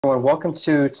Everyone, welcome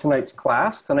to tonight's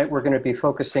class. Tonight we're going to be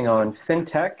focusing on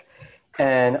FinTech,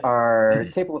 and our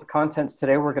table of contents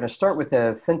today, we're going to start with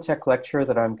a FinTech lecture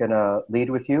that I'm going to lead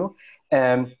with you.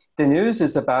 The news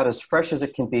is about as fresh as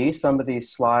it can be. Some of these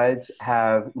slides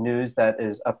have news that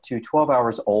is up to 12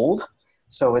 hours old,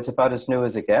 so it's about as new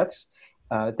as it gets.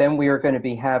 Then we are going to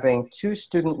be having two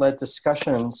student-led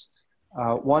discussions,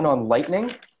 one on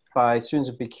Lightning by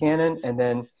Susan Buchanan, and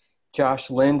then Josh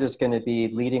Lind is going to be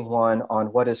leading one on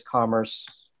what is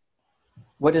commerce,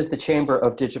 what is the Chamber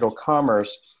of Digital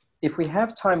Commerce. If we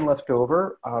have time left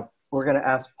over, we're going to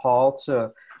ask Paul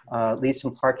to lead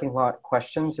some parking lot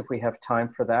questions if we have time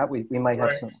for that. We might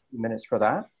have some minutes for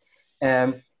that.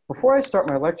 And before I start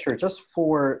my lecture, just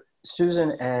for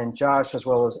Susan and Josh, as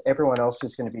well as everyone else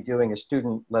who's going to be doing a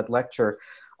student-led lecture,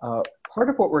 part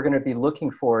of what we're going to be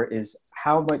looking for is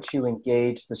how much you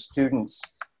engage the students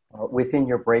within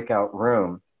your breakout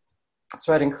room.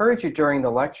 So I'd encourage you during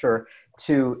the lecture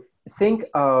to think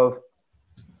of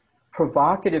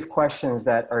provocative questions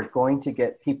that are going to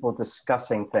get people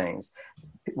discussing things,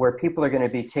 where people are going to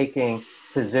be taking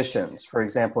positions. For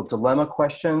example, dilemma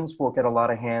questions will get a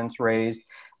lot of hands raised.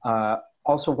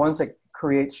 Also ones that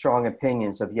create strong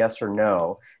opinions of yes or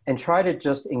no, and try to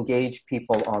just engage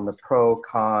people on the pro,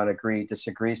 con, agree,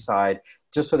 disagree side,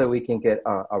 just so that we can get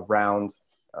a round,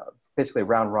 basically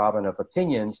round robin of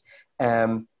opinions.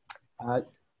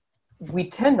 We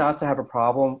tend not to have a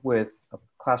problem with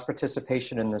class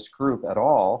participation in this group at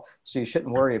all, so you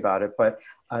shouldn't worry about it. But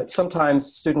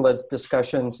sometimes student-led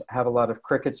discussions have a lot of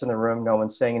crickets in the room, no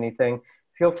one's saying anything.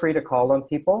 Feel free to call on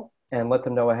people and let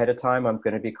them know ahead of time. I'm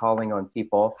going to be calling on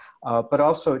people. But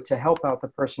also to help out the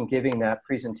person giving that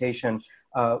presentation,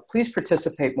 please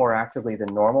participate more actively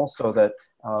than normal so that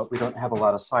we don't have a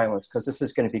lot of silence, because this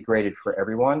is going to be graded for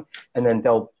everyone, and then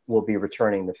we'll be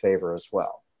returning the favor as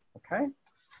well. Okay,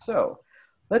 so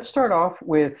let's start off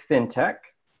with FinTech.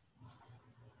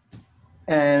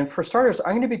 And for starters,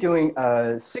 I'm going to be doing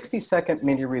a 60-second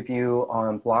mini review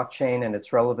on blockchain and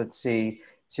its relevancy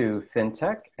to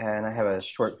FinTech, and I have a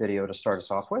short video to start us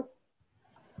off with.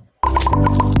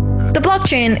 The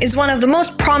blockchain is one of the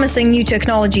most promising new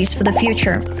technologies for the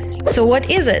future. So what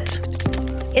is it?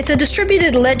 It's a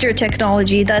distributed ledger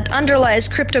technology that underlies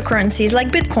cryptocurrencies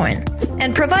like Bitcoin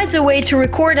and provides a way to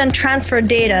record and transfer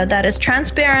data that is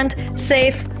transparent,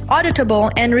 safe, auditable,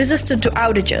 and resistant to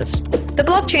outages. The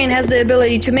blockchain has the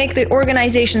ability to make the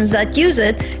organizations that use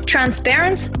it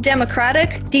transparent,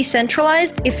 democratic,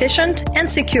 decentralized, efficient,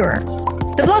 and secure.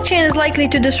 The blockchain is likely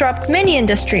to disrupt many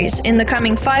industries in the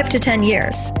coming 5 to 10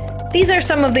 years. These are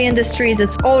some of the industries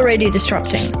it's already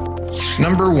disrupting.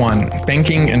 Number 1,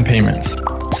 banking and payments.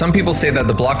 Some people say that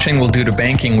the blockchain will do to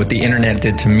banking what the internet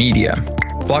did to media.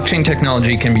 Blockchain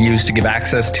technology can be used to give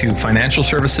access to financial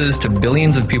services to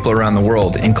billions of people around the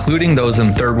world, including those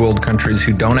in third world countries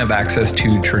who don't have access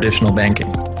to traditional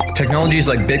banking. Technologies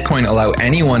like Bitcoin allow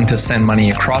anyone to send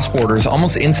money across borders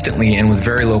almost instantly and with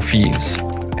very low fees.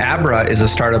 Abra is a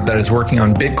startup that is working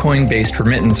on Bitcoin-based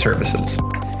remittance services.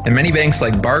 And many banks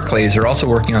like Barclays are also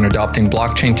working on adopting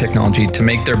blockchain technology to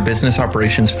make their business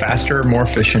operations faster, more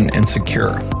efficient, and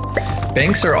secure.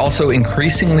 Banks are also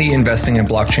increasingly investing in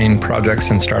blockchain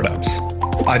projects and startups.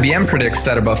 IBM predicts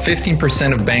that about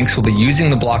 15% of banks will be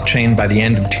using the blockchain by the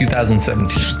end of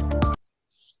 2017.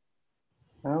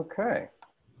 Okay.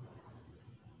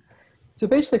 So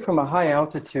basically from a high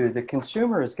altitude, the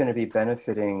consumer is going to be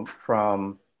benefiting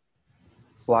from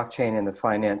blockchain in the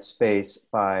finance space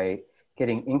by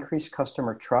getting increased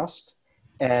customer trust,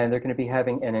 and they're going to be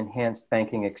having an enhanced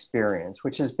banking experience,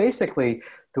 which is basically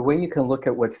the way you can look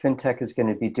at what FinTech is going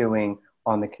to be doing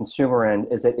on the consumer end,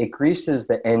 is that it greases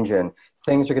the engine.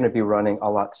 Things are going to be running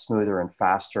a lot smoother and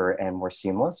faster and more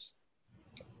seamless.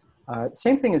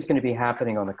 Same thing is going to be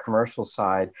happening on the commercial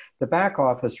side. The back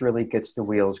office really gets the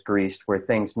wheels greased, where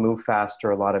things move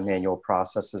faster, a lot of manual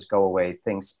processes go away,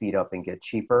 things speed up and get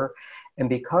cheaper. And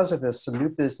because of this, some new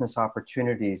business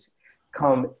opportunities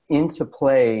come into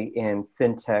play in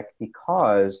FinTech,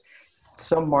 because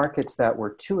some markets that were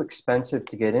too expensive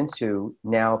to get into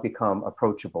now become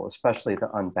approachable, especially the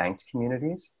unbanked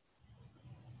communities.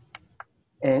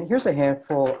 And here's a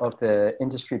handful of the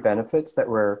industry benefits that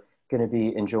we're going to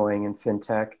be enjoying in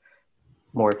FinTech.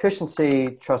 More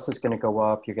efficiency, trust is going to go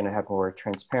up, you're going to have more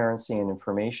transparency and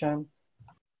information.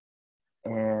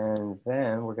 And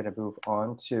then we're going to move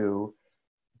on to,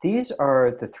 these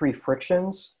are the 3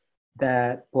 frictions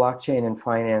that blockchain and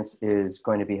finance is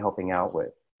going to be helping out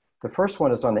with. The first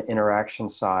one is on the interaction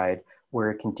side,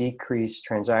 where it can decrease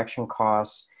transaction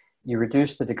costs. You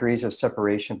reduce the degrees of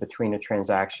separation between a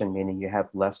transaction, meaning you have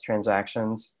less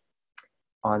transactions.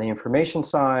 On the information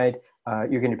side,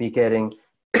 you're going to be getting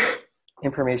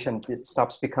information that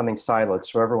stops becoming siloed,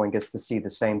 so everyone gets to see the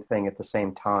same thing at the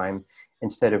same time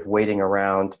instead of waiting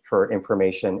around for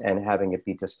information and having it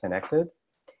be disconnected.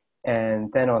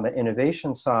 And then on the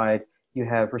innovation side, you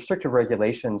have restrictive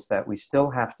regulations that we still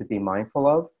have to be mindful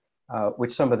of,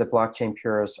 which some of the blockchain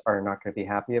purists are not going to be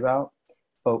happy about.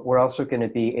 But we're also going to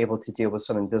be able to deal with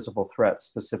some invisible threats,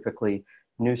 specifically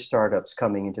new startups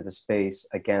coming into the space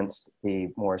against the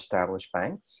more established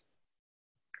banks.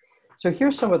 So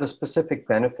here's some of the specific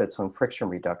benefits on friction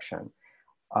reduction.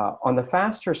 On the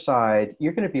faster side,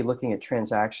 you're going to be looking at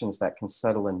transactions that can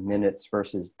settle in minutes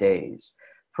versus days.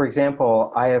 For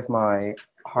example, I have my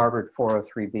Harvard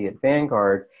 403B at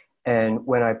Vanguard, and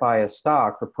when I buy a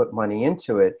stock or put money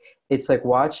into it, it's like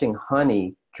watching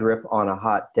honey drip on a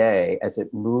hot day as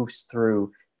it moves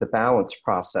through the balance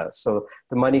process. So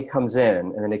the money comes in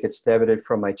and then it gets debited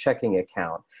from my checking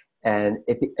account. And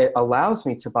it allows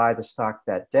me to buy the stock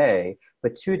that day,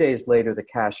 but 2 days later, the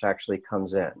cash actually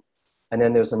comes in. And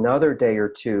then there's another day or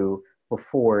two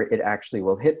before it actually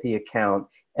will hit the account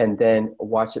and then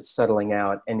watch it settling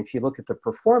out. And if you look at the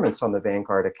performance on the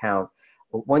Vanguard account,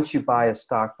 once you buy a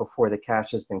stock before the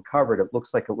cash has been covered, it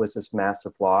looks like it was this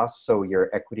massive loss. So your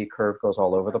equity curve goes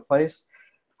all over the place.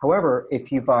 However,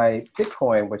 if you buy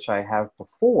Bitcoin, which I have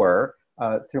before,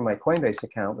 through my Coinbase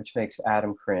account, which makes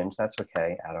Adam cringe. That's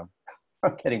okay, Adam.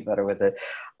 I'm getting better with it.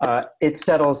 It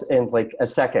settles in like a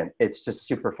second. It's just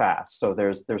super fast. So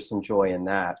there's some joy in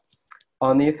that.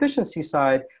 On the efficiency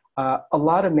side, a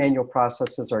lot of manual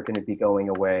processes are going to be going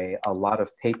away. A lot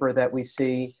of paper that we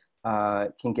see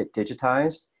can get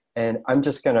digitized. And I'm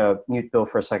just going to mute Bill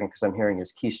for a second because I'm hearing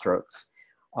his keystrokes.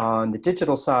 On the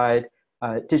digital side,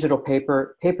 digital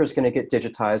paper is going to get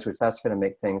digitized, which that's going to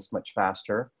make things much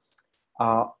faster.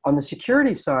 On the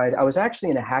security side, I was actually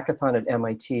in a hackathon at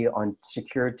MIT on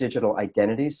secure digital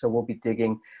identities, so we'll be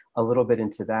digging a little bit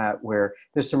into that, where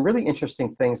there's some really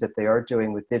interesting things that they are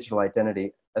doing with digital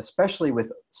identity, especially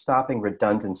with stopping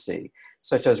redundancy,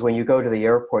 such as when you go to the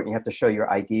airport and you have to show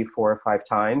your ID 4 or 5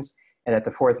 times, and at the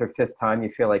 4th or 5th time you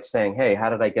feel like saying, hey, how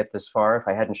did I get this far if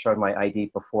I hadn't showed my ID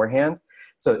beforehand?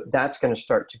 So that's going to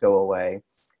start to go away.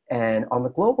 And on the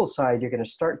global side, you're going to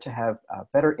start to have a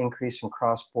better increase in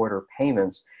cross-border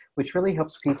payments, which really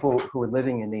helps people who are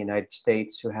living in the United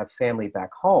States who have family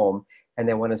back home and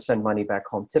they want to send money back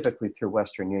home, typically through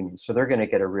Western Union. So they're going to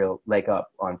get a real leg up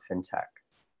on fintech.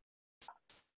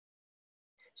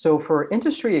 So for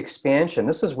industry expansion,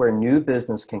 this is where new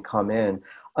business can come in.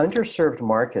 Underserved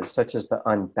markets, such as the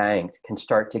unbanked, can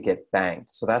start to get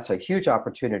banked. So that's a huge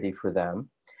opportunity for them.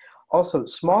 Also,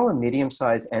 small and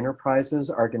medium-sized enterprises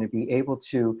are going to be able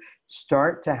to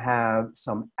start to have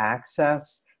some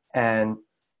access and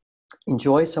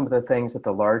enjoy some of the things that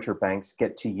the larger banks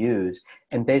get to use.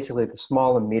 And basically, the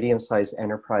small and medium-sized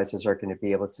enterprises are going to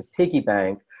be able to piggy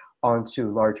bank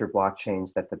onto larger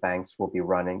blockchains that the banks will be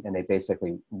running, and they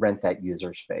basically rent that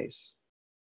user space.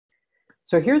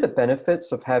 So here are the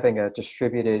benefits of having a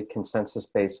distributed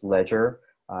consensus-based ledger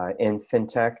in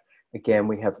fintech. Again,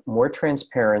 we have more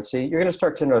transparency. You're going to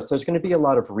start to notice there's going to be a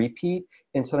lot of repeat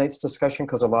in tonight's discussion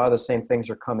because a lot of the same things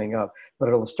are coming up, but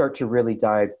it'll start to really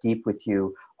dive deep with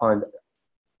you on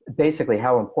basically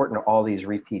how important all these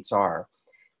repeats are.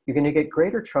 You're going to get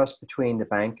greater trust between the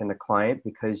bank and the client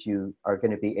because you are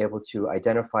going to be able to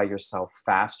identify yourself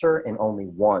faster and only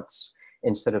once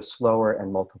instead of slower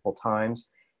and multiple times.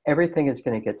 Everything is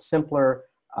going to get simpler.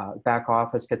 Back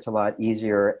office gets a lot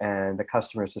easier, and the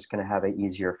customer is just going to have an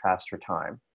easier, faster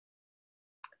time.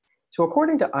 So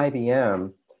according to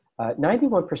IBM,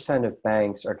 91% of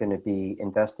banks are going to be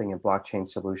investing in blockchain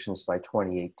solutions by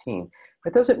 2018.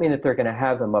 That doesn't mean that they're going to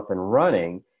have them up and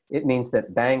running. It means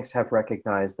that banks have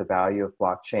recognized the value of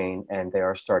blockchain and they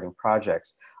are starting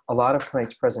projects. A lot of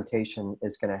tonight's presentation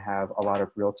is going to have a lot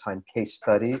of real-time case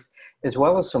studies, as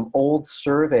well as some old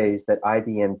surveys that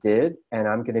IBM did. And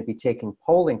I'm going to be taking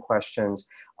polling questions,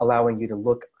 allowing you to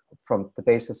look from the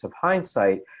basis of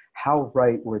hindsight, how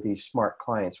right were these smart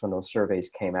clients when those surveys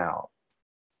came out?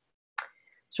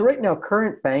 So right now,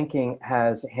 current banking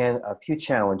has a few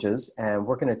challenges, and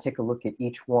we're going to take a look at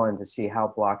each one to see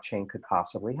how blockchain could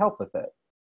possibly help with it.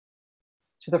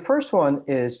 So the first one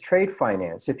is trade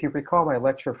finance. If you recall my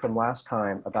lecture from last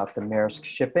time about the Maersk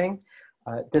shipping,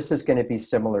 this is going to be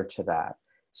similar to that.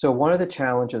 So one of the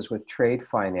challenges with trade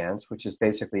finance, which is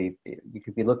basically, you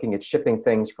could be looking at shipping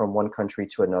things from one country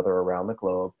to another around the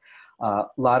globe, a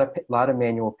lot of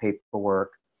manual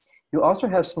paperwork. You also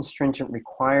have some stringent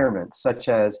requirements, such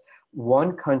as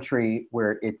one country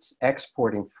where it's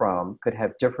exporting from could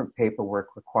have different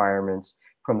paperwork requirements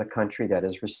from the country that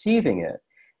is receiving it.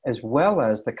 as well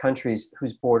as the countries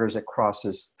whose borders it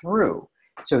crosses through.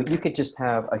 So you could just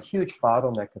have a huge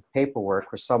bottleneck of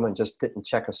paperwork where someone just didn't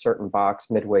check a certain box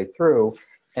midway through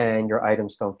and your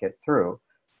items don't get through.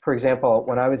 For example,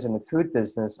 when I was in the food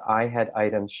business, I had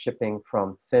items shipping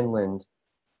from Finland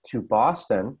to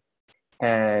Boston,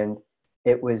 and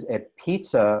it was a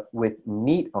pizza with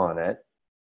meat on it,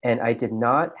 and I did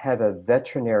not have a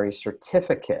veterinary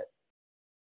certificate.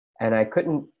 And I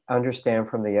couldn't understand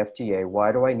from the FDA,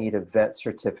 why do I need a vet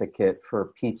certificate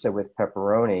for pizza with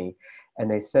pepperoni? And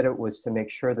they said it was to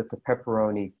make sure that the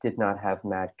pepperoni did not have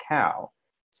mad cow.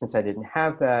 Since I didn't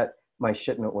have that, my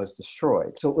shipment was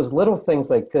destroyed. So it was little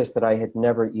things like this that I had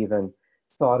never even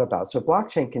thought about. So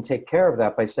blockchain can take care of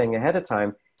that by saying ahead of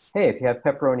time, hey, if you have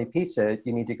pepperoni pizza,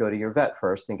 you need to go to your vet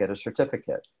first and get a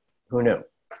certificate. Who knew?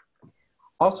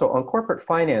 Also, on corporate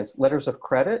finance, letters of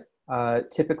credit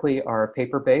typically are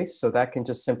paper-based, so that can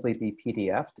just simply be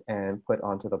PDF'd and put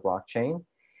onto the blockchain.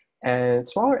 And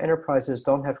smaller enterprises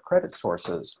don't have credit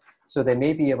sources, so they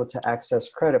may be able to access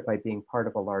credit by being part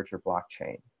of a larger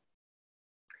blockchain.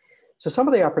 So some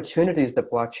of the opportunities that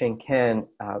blockchain can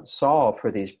solve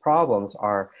for these problems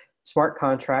are smart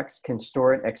contracts can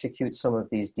store and execute some of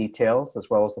these details as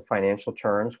well as the financial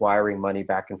terms, wiring money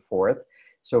back and forth.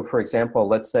 So for example,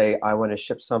 let's say I want to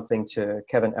ship something to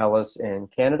Kevin Ellis in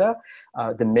Canada.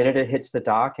 The minute it hits the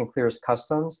dock and clears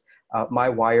customs, my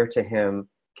wire to him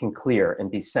can clear and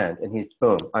be sent, and he's,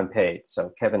 boom, I'm paid.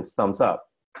 So Kevin's thumbs up.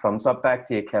 Thumbs up back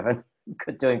to you, Kevin.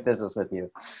 Good doing business with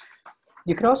you.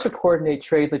 You can also coordinate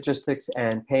trade logistics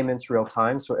and payments real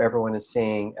time, so everyone is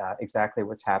seeing exactly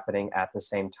what's happening at the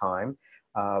same time.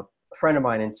 A friend of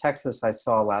mine in Texas I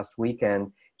saw last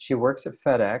weekend, she works at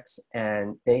FedEx,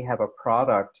 and they have a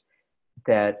product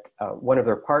that one of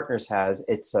their partners has.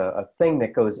 It's a thing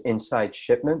that goes inside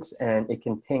shipments, and it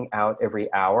can ping out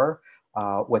every hour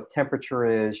what temperature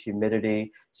is,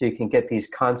 humidity, so you can get these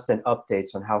constant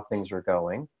updates on how things are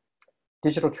going.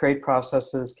 Digital trade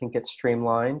processes can get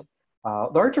streamlined.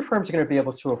 Larger firms are going to be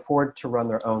able to afford to run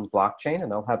their own blockchain,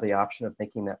 and they'll have the option of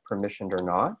making that permissioned or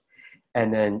not.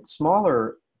 And then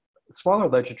smaller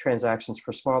ledger transactions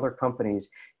for smaller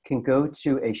companies can go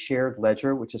to a shared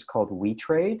ledger, which is called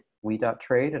WeTrade,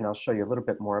 we.trade, and I'll show you a little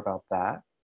bit more about that.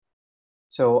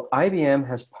 So IBM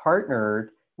has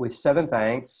partnered with 7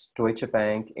 banks, Deutsche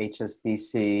Bank,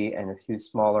 HSBC, and a few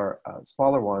smaller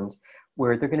ones,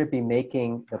 where they're going to be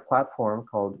making a platform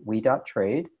called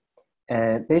we.trade.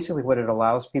 And basically what it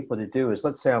allows people to do is,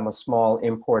 let's say I'm a small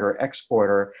importer,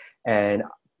 exporter, and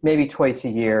maybe twice a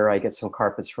year I get some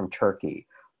carpets from Turkey.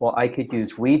 Well, I could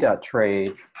use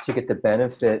we.trade to get the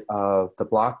benefit of the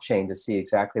blockchain to see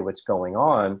exactly what's going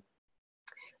on,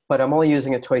 but I'm only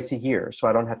using it twice a year, so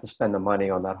I don't have to spend the money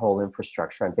on that whole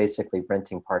infrastructure. I'm basically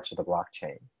renting parts of the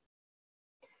blockchain.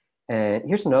 And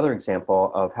here's another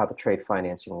example of how the trade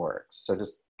financing works. So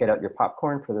just get out your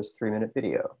popcorn for this 3-minute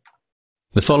video.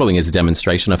 The following is a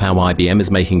demonstration of how IBM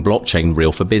is making blockchain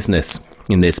real for business.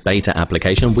 In this beta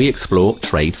application, we explore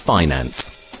trade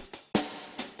finance.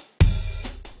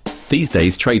 These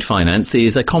days, trade finance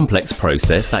is a complex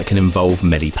process that can involve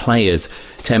many players.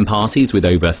 10 parties with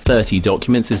over 30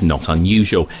 documents is not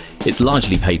unusual. It's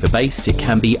largely paper-based, it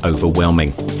can be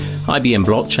overwhelming. IBM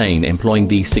Blockchain, employing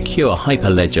the secure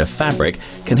Hyperledger fabric,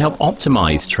 can help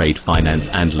optimize trade finance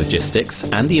and logistics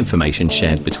and the information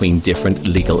shared between different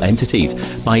legal entities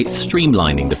by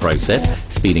streamlining the process,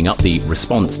 speeding up the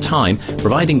response time,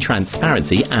 providing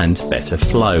transparency and better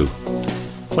flow.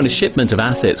 When a shipment of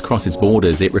assets crosses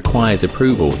borders, it requires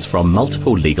approvals from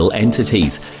multiple legal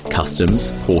entities,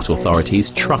 customs, port authorities,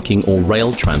 trucking or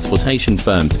rail transportation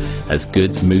firms, as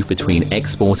goods move between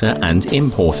exporter and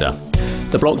importer.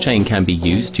 The blockchain can be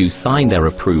used to sign their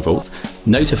approvals,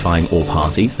 notifying all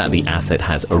parties that the asset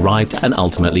has arrived, and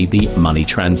ultimately the money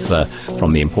transfer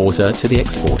from the importer to the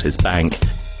exporter's bank.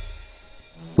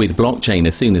 With blockchain,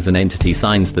 as soon as an entity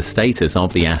signs the status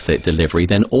of the asset delivery,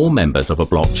 then all members of a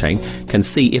blockchain can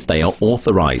see if they are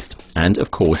authorized. And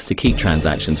of course, to keep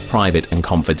transactions private and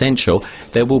confidential,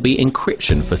 there will be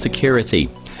encryption for security.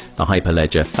 The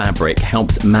Hyperledger fabric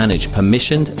helps manage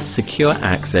permissioned, secure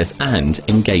access and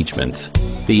engagement.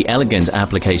 The elegant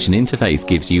application interface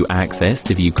gives you access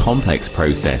to view complex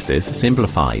processes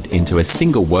simplified into a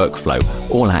single workflow,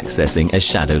 all accessing a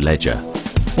shadow ledger.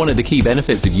 One of the key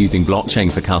benefits of using blockchain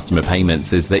for customer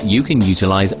payments is that you can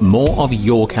utilize more of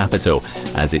your capital,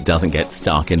 as it doesn't get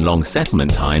stuck in long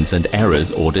settlement times and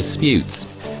errors or disputes.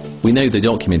 We know the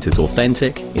document is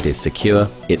authentic, it is secure,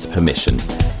 it's permissioned.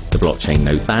 The blockchain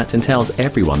knows that and tells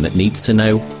everyone that needs to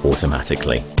know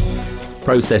automatically.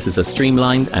 Processes are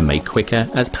streamlined and made quicker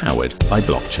as powered by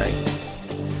blockchain.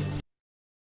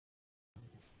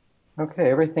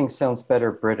 Okay, everything sounds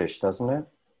better British, doesn't it?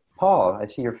 Paul, I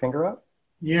see your finger up.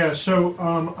 Yeah, so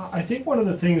I think one of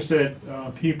the things that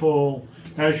people,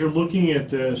 as you're looking at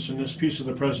this and this piece of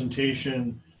the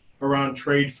presentation around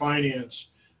trade finance,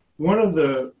 one of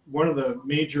the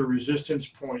major resistance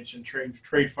points in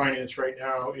trade finance right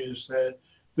now is that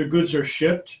the goods are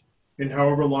shipped and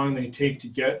however long they take to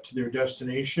get to their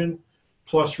destination,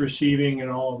 plus receiving and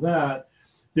all of that,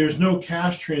 there's no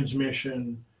cash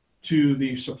transmission to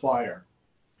the supplier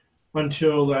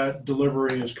until that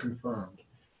delivery is confirmed.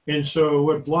 And so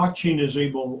what blockchain is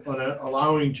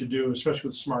allowing to do, especially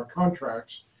with smart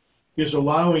contracts, is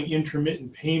allowing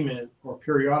intermittent payment or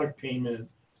periodic payment.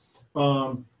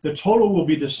 The total will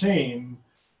be the same,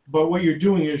 but what you're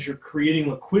doing is you're creating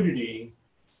liquidity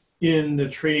in the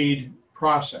trade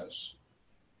process.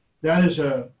 That is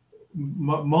a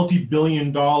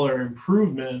multi-billion-dollar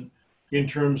improvement in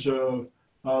terms of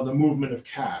the movement of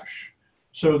cash.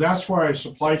 So that's why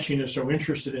supply chain is so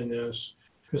interested in this,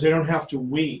 because they don't have to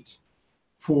wait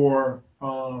for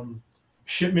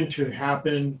shipment to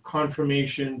happen,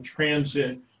 confirmation,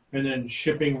 transit, and then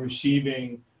shipping,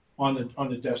 receiving on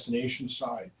the destination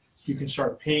side. You can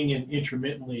start paying in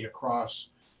intermittently across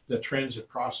the transit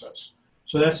process.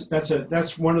 So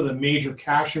that's one of the major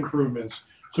cash improvements.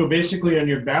 So basically on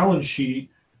your balance sheet,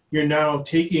 you're now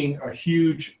taking a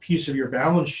huge piece of your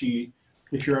balance sheet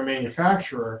if you're a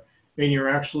manufacturer, and you're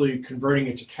actually converting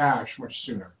it to cash much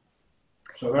sooner.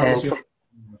 So that was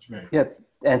yeah,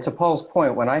 and to Paul's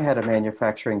point, when I had a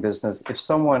manufacturing business,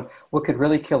 what could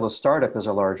really kill a startup is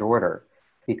a large order,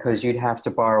 because you'd have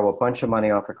to borrow a bunch of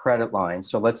money off a credit line.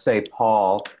 So let's say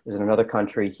Paul is in another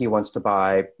country, he wants to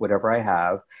buy whatever I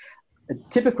have.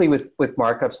 Typically with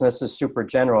markups, and this is super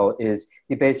general, is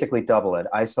you basically double it.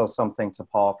 I sell something to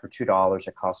Paul for $2,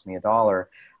 it costs me $1.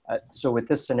 So with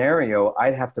this scenario,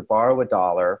 I'd have to borrow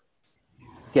 $1,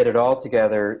 get it all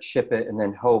together, ship it, and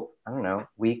then hope, I don't know,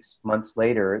 weeks, months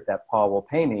later that Paul will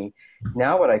pay me.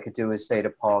 Now what I could do is say to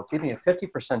Paul, give me a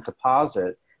 50%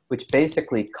 deposit, which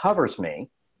basically covers me.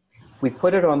 We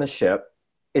put it on the ship.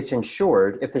 It's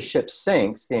insured. If the ship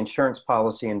sinks, the insurance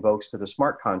policy invokes through the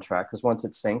smart contract, because once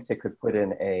it sinks, it could put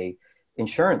in a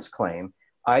insurance claim.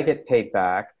 I get paid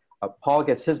back. Paul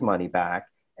gets his money back.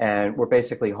 And we're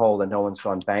basically whole and no one's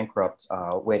gone bankrupt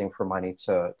waiting for money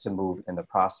to move in the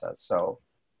process. So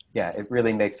yeah, it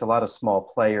really makes a lot of small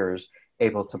players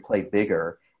able to play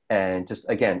bigger. And just,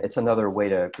 again, it's another way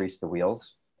to grease the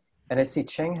wheels. And I see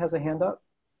Cheng has a hand up.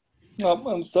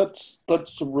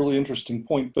 That's a really interesting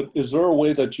point. But is there a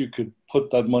way that you could put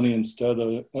that money instead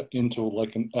into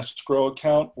like an escrow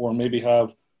account, or maybe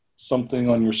have something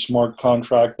on your smart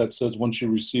contract that says once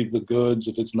you receive the goods,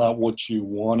 if it's not what you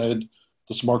wanted,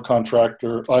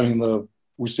 the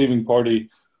receiving party,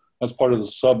 as part of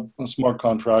the smart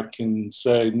contract, can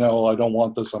say, no, I don't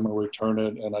want this, I'm going to return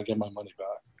it, and I get my money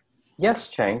back. Yes,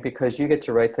 Cheng, because you get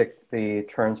to write the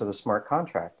terms of the smart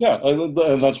contract. Yeah,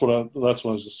 and that's what I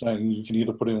was just saying. You can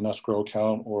either put in an escrow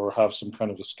account or have some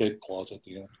kind of escape clause at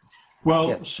the end. Well,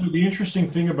 yes. So the interesting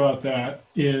thing about that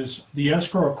is the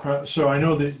escrow account. So I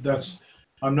know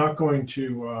I'm not going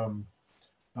to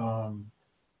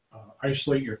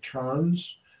isolate your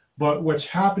terms, but what's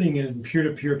happening in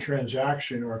peer-to-peer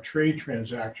transaction or trade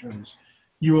transactions,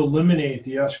 you eliminate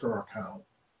the escrow account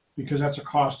because that's a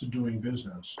cost of doing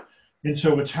business. And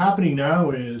so what's happening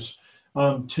now is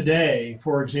today,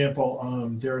 for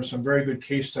example, there are some very good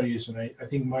case studies, and I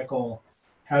think Michael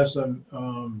has them,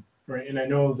 right? And I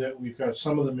know that we've got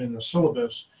some of them in the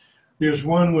syllabus. There's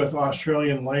one with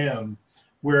Australian lamb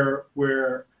where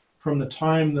from the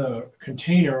time the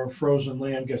container of frozen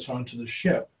lamb gets onto the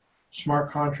ship, smart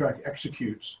contract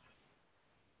executes,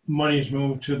 money is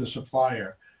moved to the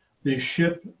supplier. The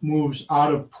ship moves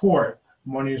out of port,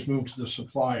 money is moved to the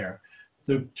supplier.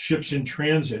 The ship's in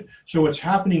transit. So what's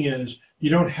happening is you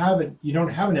don't have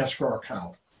an escrow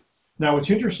account. Now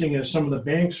what's interesting is some of the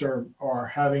banks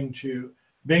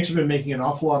banks have been making an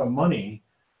awful lot of money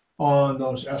on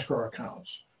those escrow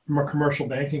accounts from a commercial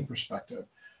banking perspective.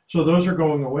 So those are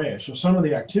going away. So some of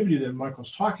the activity that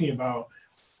Michael's talking about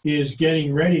is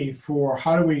getting ready for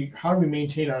how do we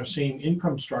maintain our same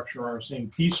income structure, our same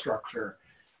fee structure,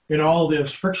 and all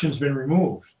this friction's been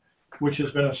removed, which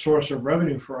has been a source of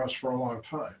revenue for us for a long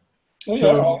time.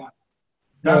 So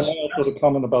that's a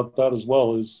comment about that as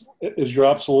well. Is you're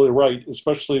absolutely right,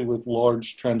 especially with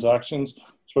large transactions,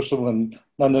 especially when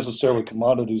not necessarily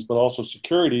commodities, but also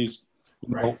securities.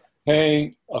 Right.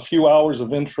 Paying a few hours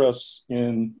of interest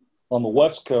on the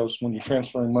West Coast when you're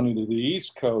transferring money to the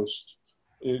East Coast,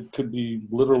 it could be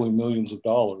literally millions of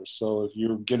dollars. So if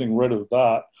you're getting rid of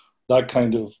that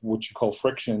kind of what you call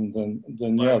friction,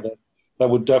 then yeah, that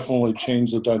would definitely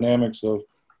change the dynamics of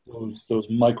those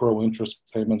micro interest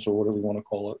payments or whatever you want to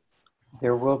call it.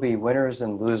 There will be winners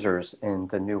and losers in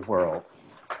the new world.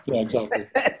 Yeah, exactly.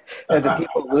 And the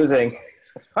people losing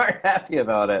aren't happy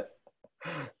about it.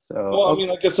 So, well, I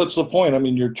mean, I guess that's the point. I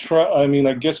mean,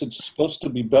 I guess it's supposed to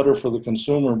be better for the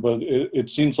consumer, but it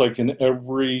seems like in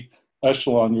every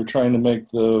echelon, you're trying to make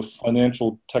the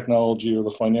financial technology or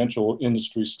the financial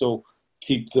industry still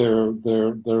keep their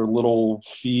little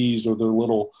fees or their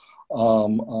little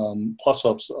plus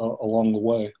ups along the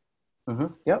way.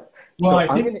 Mm-hmm. Yep. Well, So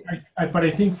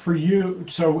I think for you,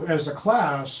 so as a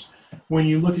class, when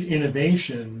you look at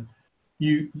innovation,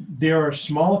 there are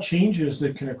small changes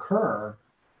that can occur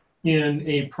in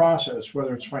a process,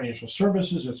 whether it's financial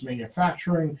services, it's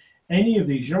manufacturing, any of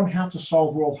these. You don't have to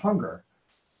solve world hunger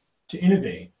to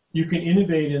innovate. You can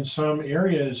innovate in some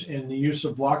areas, and the use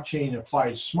of blockchain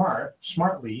applied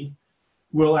smartly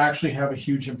will actually have a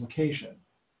huge implication.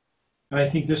 And I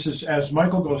think this is, as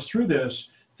Michael goes through this,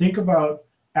 think about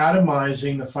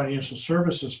atomizing the financial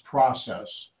services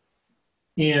process.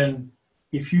 And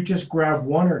if you just grab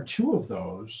one or two of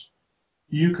those,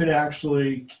 you could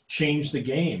actually change the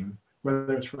game,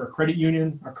 whether it's for a credit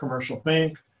union, a commercial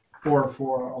bank, or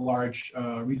for a large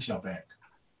retail bank.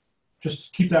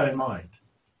 Just keep that in mind.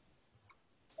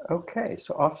 Okay,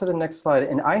 so off to the next slide.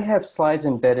 And I have slides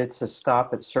embedded to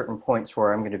stop at certain points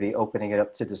where I'm going to be opening it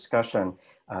up to discussion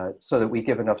so that we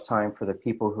give enough time for the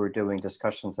people who are doing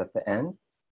discussions at the end.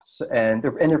 So,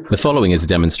 the following is a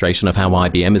demonstration of how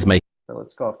IBM is making. So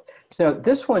let's go. So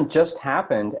this one just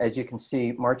happened, as you can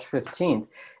see, March 15th.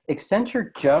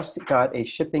 Accenture just got a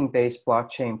shipping-based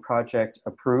blockchain project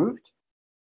approved.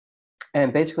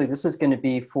 And basically, this is going to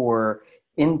be for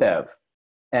InBev.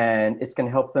 And it's going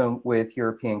to help them with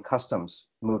European customs,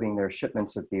 moving their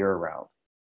shipments of beer around.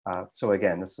 So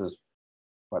again, this is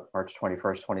what, March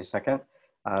 21st, 22nd.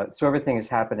 So everything is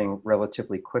happening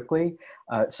relatively quickly.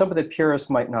 Some of the purists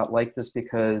might not like this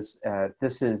because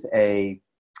this is a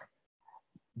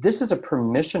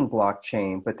permission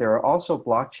blockchain, but there are also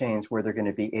blockchains where they're going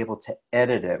to be able to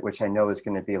edit it, which I know is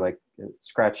going to be like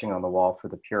scratching on the wall for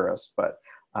the purists. But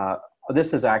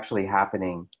this is actually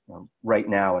happening right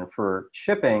now. And for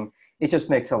shipping, it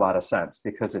just makes a lot of sense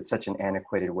because it's such an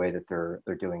antiquated way that they're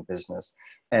doing business.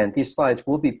 And these slides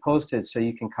will be posted so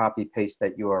you can copy paste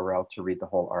that URL to read the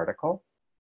whole article.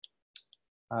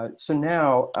 So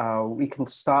now we can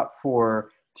stop for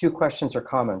 2 questions or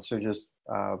comments. So just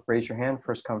raise your hand,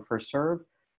 first come, first serve.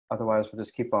 Otherwise, we'll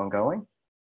just keep on going.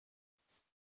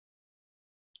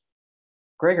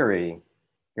 Gregory,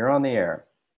 you're on the air.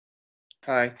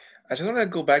 Hi, I just want to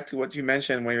go back to what you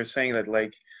mentioned when you're saying that,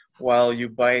 like, while you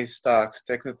buy stocks,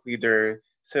 technically they're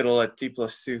settled at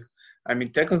T+2. I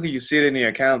mean, technically you see it in your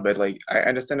account, but like, I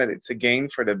understand that it's a gain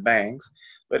for the banks,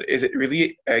 but is it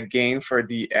really a gain for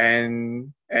the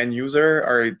end user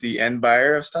or the end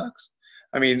buyer of stocks?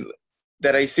 I mean,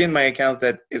 that I see in my accounts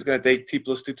that it's going to take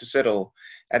T+2 to settle.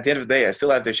 At the end of the day, I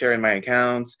still have the share in my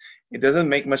accounts. It doesn't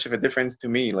make much of a difference to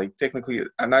me. Like, technically,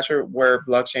 I'm not sure where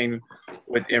blockchain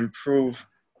would improve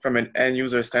from an end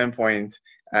user standpoint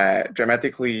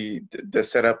dramatically the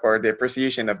setup or the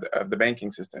appreciation of the banking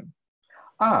system.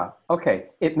 Okay.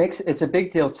 It's a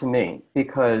big deal to me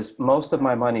because most of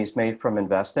my money is made from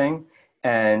investing.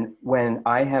 And when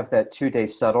I have that 2-day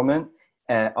settlement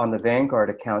on the Vanguard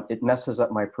account, it messes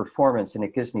up my performance and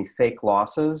it gives me fake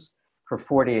losses for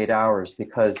 48 hours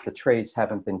because the trades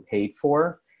haven't been paid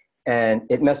for. And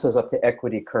it messes up the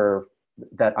equity curve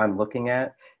that I'm looking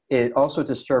at. It also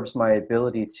disturbs my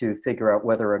ability to figure out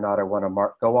whether or not I want to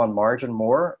go on margin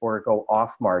more or go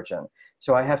off margin.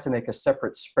 So I have to make a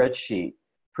separate spreadsheet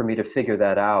for me to figure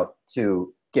that out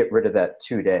to get rid of that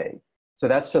 2-day. So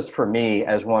that's just for me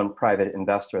as one private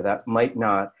investor. That might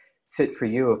not fit for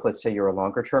you if, let's say, you're a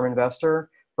longer term investor,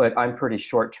 but I'm pretty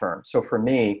short term. So for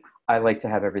me, I like to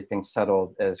have everything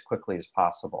settled as quickly as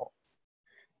possible.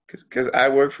 Because I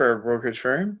work for a brokerage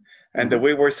firm, and the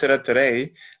way we're set up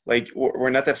today, like, we're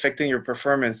not affecting your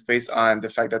performance based on the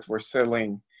fact that we're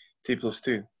settling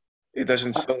T+2. It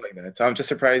doesn't show like that. So I'm just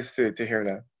surprised to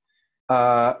hear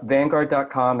that.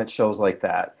 Vanguard.com, it shows like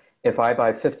that. If I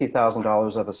buy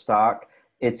 $50,000 of a stock,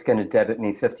 it's going to debit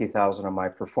me $50,000 on my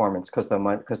performance because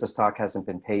the stock hasn't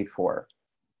been paid for.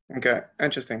 Okay,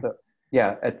 interesting. So,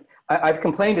 yeah, I've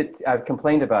complained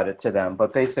about it to them,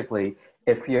 but basically,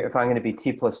 if I'm going to be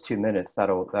T+2 minutes,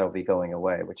 that'll be going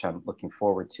away, which I'm looking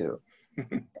forward to.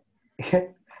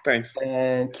 Thanks.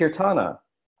 And Kirtana,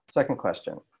 second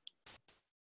question.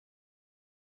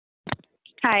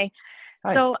 Hi.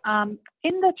 Hi. So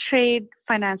in the trade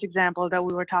finance example that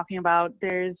we were talking about,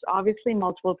 there's obviously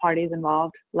multiple parties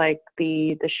involved, like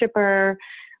the shipper,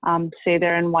 say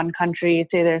they're in one country,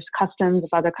 say there's customs of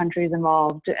other countries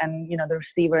involved, and the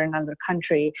receiver in another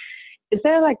country. Is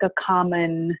there like a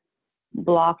common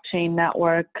blockchain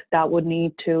network that would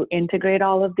need to integrate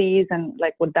all of these, and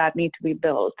like would that need to be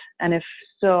built? And if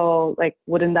so, like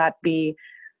wouldn't that be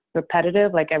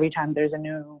repetitive? Like every time there's a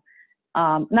new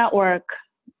network,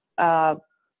 we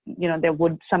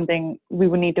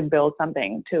would need to build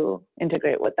something to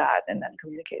integrate with that and then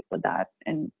communicate with that,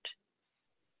 and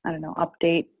I don't know,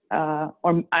 update, or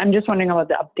I'm just wondering about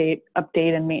the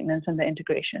update and maintenance and the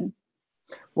integration.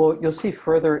 Well, you'll see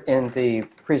further in the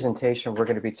presentation, we're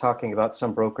going to be talking about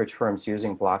some brokerage firms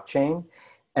using blockchain.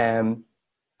 And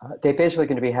they're basically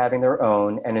going to be having their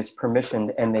own, and it's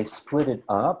permissioned, and they split it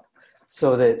up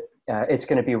so that it's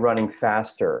going to be running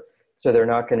faster. So they're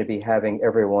not going to be having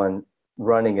everyone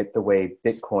running it the way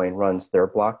Bitcoin runs their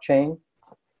blockchain,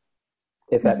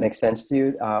 if that makes sense to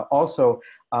you. Also,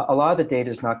 a lot of the data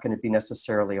is not going to be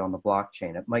necessarily on the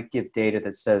blockchain. It might give data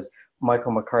that says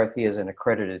Michael McCarthy is an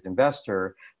accredited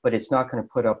investor, but it's not going to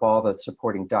put up all the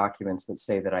supporting documents that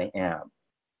say that I am.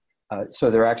 So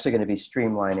they're actually going to be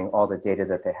streamlining all the data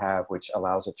that they have, which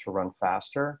allows it to run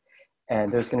faster.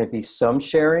 And there's going to be some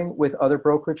sharing with other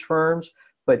brokerage firms,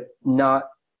 but not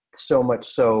so much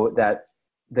so that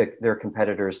their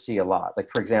competitors see a lot. Like,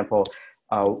 for example,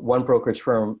 one brokerage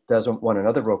firm doesn't want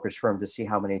another brokerage firm to see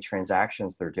how many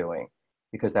transactions they're doing,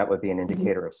 because that would be an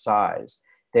indicator of size.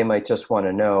 They might just want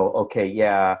to know, okay,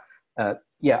 yeah,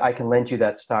 I can lend you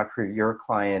that stock for your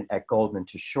client at Goldman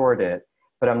to short it,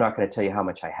 but I'm not going to tell you how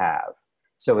much I have.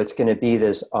 So it's going to be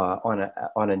this on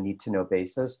a need-to-know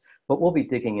basis, but we'll be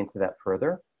digging into that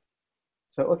further.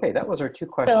 So, okay, that was our two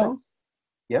questions.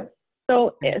 Yeah.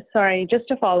 So, sorry, just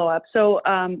to follow up. So,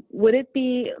 would it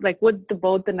be like, would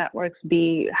both the networks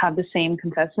have the same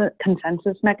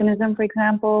consensus mechanism, for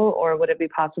example, or would it be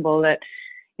possible that,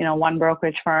 one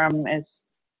brokerage firm is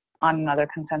on another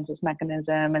consensus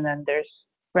mechanism and then there's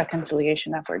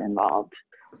reconciliation effort involved?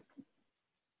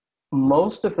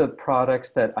 Most of the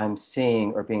products that I'm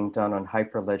seeing are being done on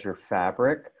Hyperledger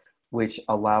Fabric, which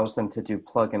allows them to do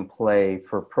plug and play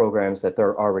for programs that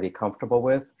they're already comfortable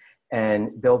with.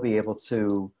 And they'll be able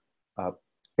to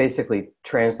basically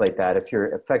translate that. If you're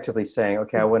effectively saying,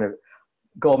 okay,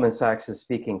 Goldman Sachs is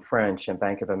speaking French and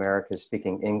Bank of America is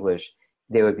speaking English,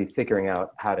 they would be figuring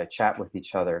out how to chat with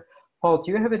each other. Paul,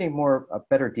 do you have any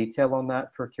better detail on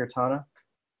that for Kirtana?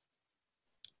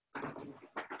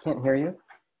 Can't hear you.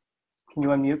 Can you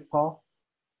unmute, Paul?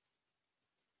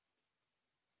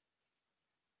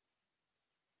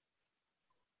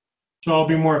 So I'll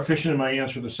be more efficient in my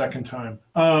answer the second time.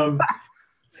 My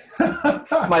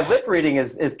lip reading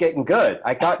is getting good.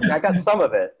 I got some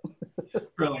of it.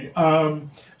 Really.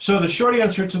 So the short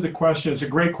answer to the question, it's a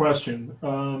great question.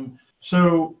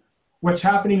 So what's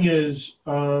happening is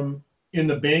in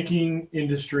the banking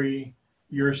industry,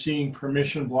 you're seeing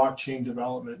permission blockchain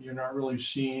development. You're not really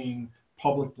seeing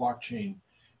public blockchain.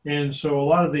 And so a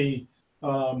lot of the,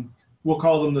 we'll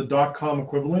call them the .com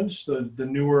equivalents, the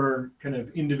newer kind of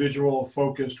individual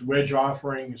focused wedge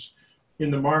offerings in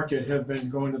the market have been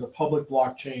going to the public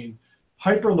blockchain.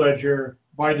 Hyperledger,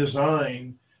 by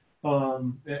design,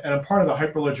 and I'm part of the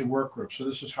Hyperledger work group, so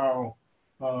this is how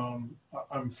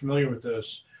I'm familiar with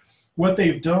this. What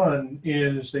they've done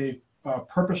is they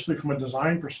purposely, from a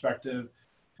design perspective,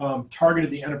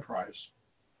 targeted the enterprise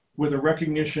with a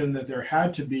recognition that there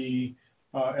had to be,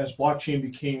 as blockchain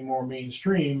became more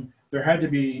mainstream, there had to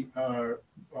be a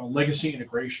legacy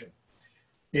integration.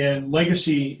 And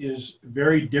legacy is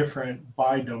very different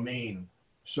by domain.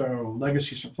 So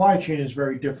legacy supply chain is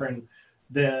very different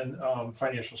than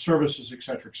financial services, et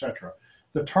cetera, et cetera.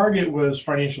 The target was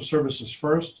financial services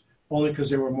first, only because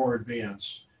they were more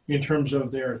advanced in terms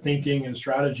of their thinking and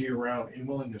strategy around and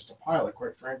willingness to pilot,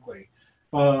 quite frankly,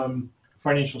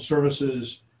 financial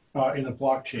services in the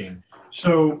blockchain.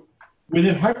 So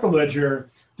within Hyperledger,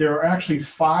 there are actually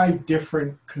 5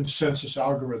 different consensus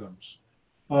algorithms.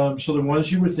 So the ones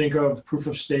you would think of, proof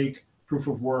of stake, proof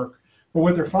of work, but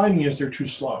what they're finding is they're too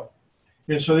slow.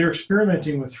 And so they're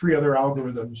experimenting with 3 other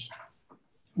algorithms.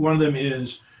 One of them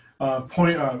is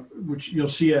which you'll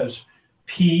see as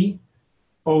POEL,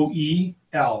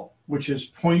 which is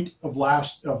point of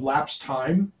lapse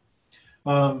time.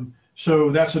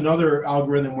 So that's another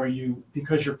algorithm where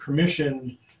because you're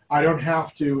permissioned, I don't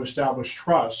have to establish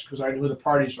trust because I know who the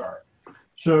parties are.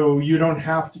 So you don't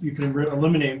have to, you can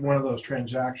eliminate one of those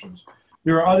transactions.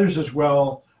 There are others as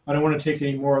well. I don't want to take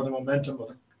any more of the momentum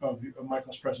of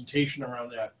Michael's presentation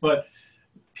around that. But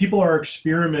people are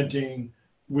experimenting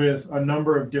with a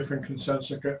number of different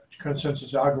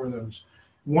consensus algorithms.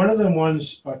 One of the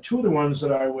ones, two of the ones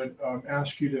that I would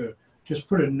ask you to just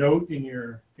put a note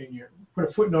put a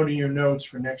footnote in your notes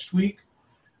for next week.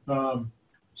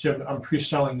 See, I'm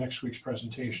pre-selling next week's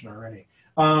presentation already.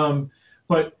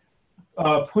 But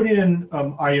put in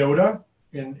IOTA,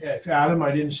 and if Adam,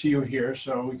 I didn't see you here,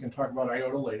 so we can talk about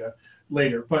IOTA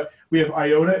later. But we have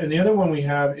IOTA, and the other one we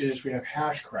have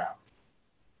Hashgraph.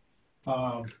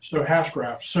 So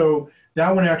Hashgraph. So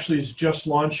that one actually is just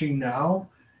launching now.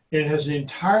 It has an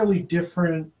entirely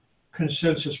different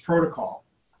consensus protocol,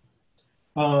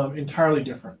 entirely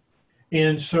different.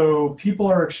 And so people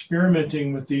are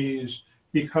experimenting with these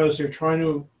because they're trying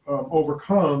to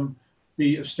overcome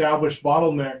the established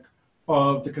bottleneck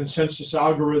of the consensus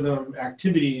algorithm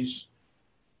activities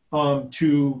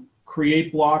to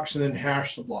create blocks and then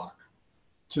hash the block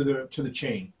to the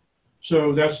chain.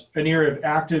 So that's an area of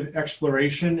active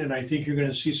exploration, and I think you're going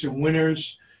to see some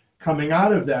winners coming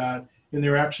out of that, and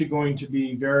they're actually going to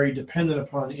be very dependent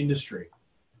upon industry.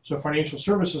 So financial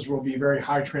services will be very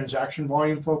high transaction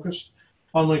volume focused,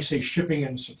 unlike, say, shipping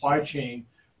and supply chain,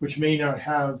 which may not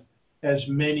have as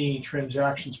many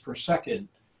transactions per second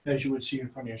as you would see in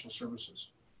financial services.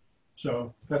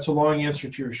 So that's a long answer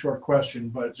to your short question,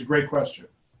 but it's a great question.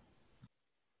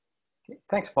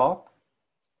 Thanks, Paul.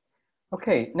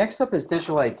 Okay, next up is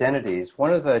digital identities.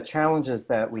 One of the challenges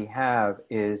that we have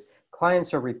is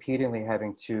clients are repeatedly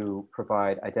having to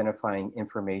provide identifying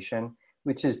information,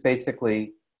 which is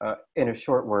basically, in a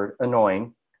short word,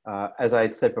 annoying. As I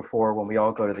had said before, when we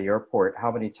all go to the airport,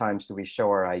 how many times do we show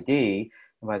our ID?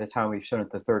 And by the time we've shown it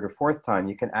the third or fourth time,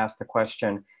 you can ask the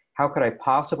question, how could I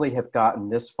possibly have gotten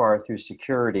this far through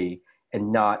security and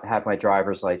not have my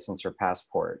driver's license or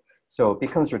passport? So it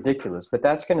becomes ridiculous, but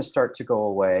that's going to start to go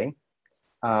away.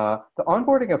 The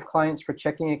onboarding of clients for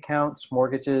checking accounts,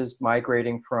 mortgages,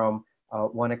 migrating from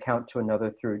one account to another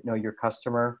through Know Your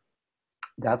Customer,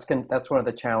 that's one of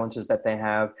the challenges that they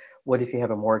have. What if you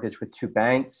have a mortgage with two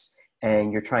banks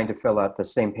and you're trying to fill out the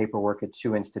same paperwork at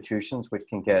two institutions, which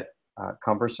can get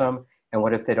cumbersome? And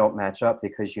what if they don't match up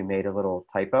because you made a little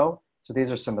typo? So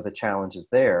these are some of the challenges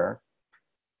there.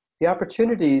 The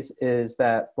opportunities is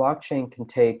that blockchain can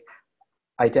take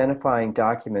identifying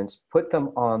documents, put them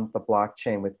on the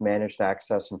blockchain with managed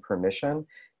access and permission.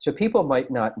 So people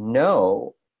might not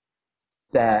know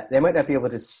that, they might not be able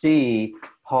to see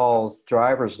Paul's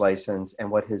driver's license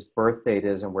and what his birth date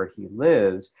is and where he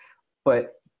lives,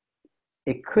 but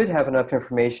it could have enough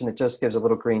information that just gives a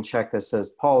little green check that says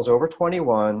Paul's over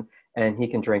 21 and he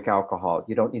can drink alcohol.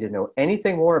 You don't need to know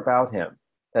anything more about him.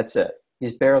 That's it.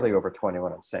 He's barely over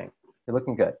 21, I'm saying. You're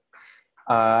looking good.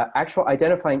 Actual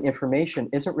identifying information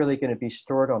isn't really going to be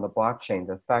stored on the blockchain.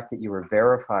 The fact that you were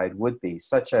verified would be,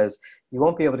 such as you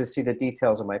won't be able to see the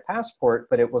details of my passport,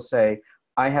 but it will say,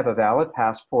 I have a valid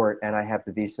passport and I have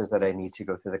the visas that I need to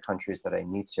go to the countries that I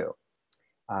need to.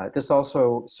 This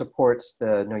also supports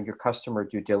the Know Your Customer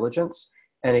due diligence.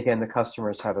 And again, the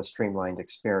customers have a streamlined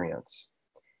experience.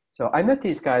 So I met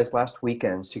these guys last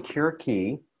weekend, Secure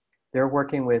Key. They're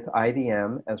working with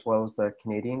IBM as well as the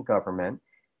Canadian government.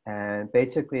 And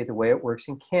basically the way it works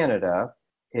in Canada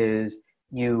is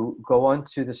you go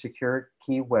onto the Secure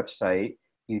Key website,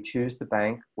 you choose the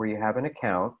bank where you have an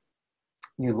account,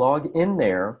 you log in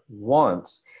there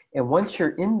once, and once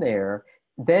you're in there,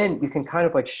 then you can kind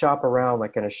of like shop around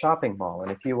like in a shopping mall.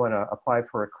 And if you want to apply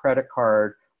for a credit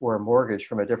card or a mortgage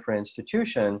from a different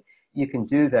institution, you can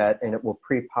do that and it will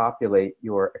pre-populate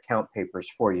your account papers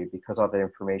for you because all the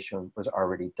information was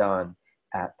already done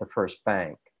at the first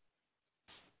bank.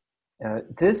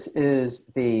 This is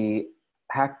the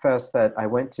Hackfest that I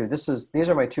went to. These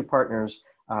are my two partners,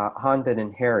 Hanbin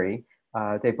and Harry.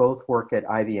 They both work at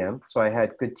IBM, so I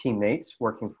had good teammates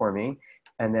working for me.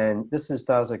 And then this is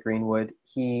Daza Greenwood.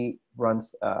 He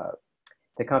runs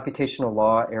the computational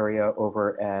law area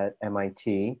over at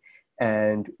MIT.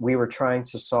 And we were trying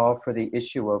to solve for the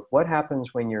issue of what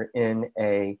happens when you're in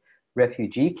a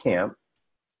refugee camp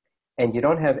and you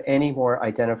don't have any more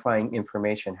identifying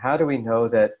information. How do we know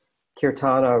that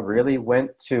Kirtana really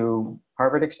went to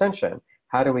Harvard Extension?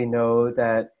 How do we know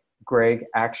that Greg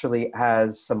actually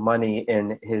has some money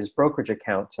in his brokerage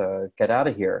account to get out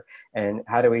of here? And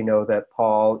how do we know that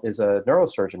Paul is a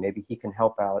neurosurgeon? Maybe he can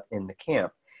help out in the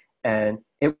camp. And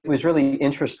it was really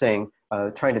interesting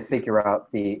trying to figure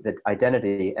out the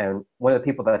identity. And one of the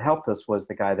people that helped us was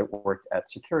the guy that worked at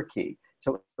Secure Key.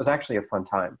 So it was actually a fun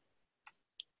time.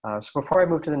 So before I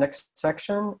move to the next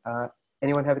section,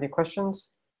 anyone have any questions?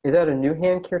 Is that a new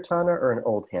hand, Kirtana, or an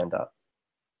old hand up?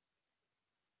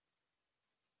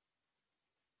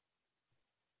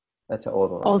 That's an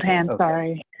old one. Old hand, Okay.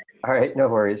 sorry. All right, no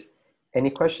worries. Any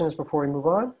questions before we move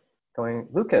on?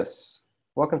 Lucas.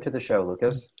 Welcome to the show,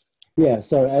 Lucas. Yeah,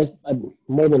 sorry.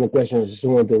 More than a question, I just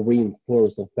wanted to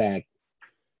reinforce the fact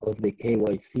of the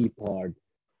KYC part.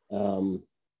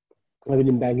 I've been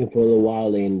in banking for a little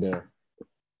while, and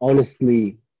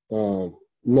honestly,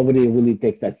 nobody really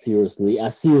takes that seriously,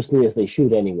 as seriously as they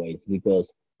should, anyways.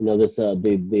 Because there's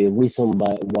the reason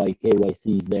why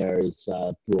KYC is there is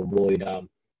to avoid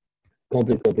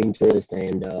conflict of interest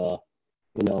and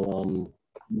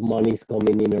money's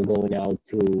coming in or going out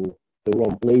to the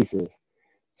wrong places.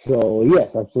 So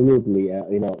yes, absolutely.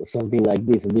 Something like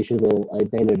this, a digital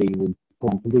identity would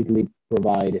completely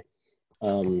provide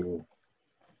will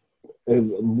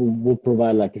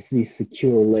provide like this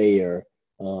secure layer.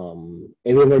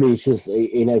 Everybody is just,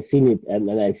 and I've seen it, and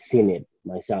I've seen it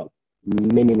myself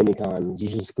many times. You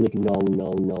just click no,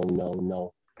 no, no, no,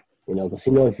 no. Because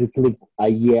if you click a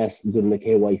yes during the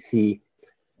KYC,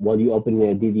 while you open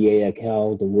a DDA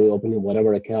account or we're opening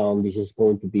whatever account, it's just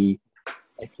going to be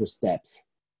extra steps.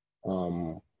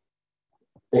 And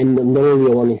not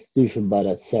only one institution, but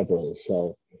at several.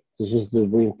 So it's just the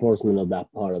reinforcement of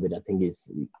that part of it. I think it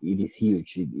is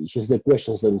huge. It's just the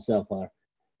questions themselves are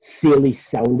silly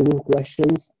sounding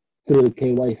questions through the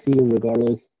KYC,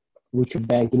 regardless which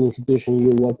banking institution you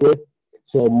work with.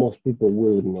 So most people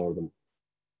will ignore them.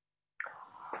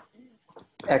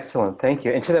 Excellent, thank you.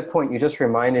 And to that point, you just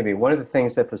reminded me, one of the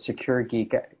things that the security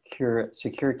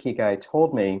guy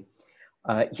told me,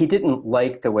 he didn't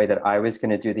like the way that I was going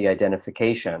to do the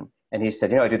identification. And he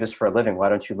said, I do this for a living. Why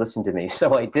don't you listen to me?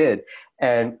 So I did.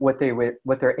 And what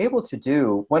they're able to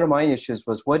do, one of my issues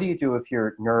was, what do you do if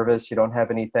you're nervous, you don't have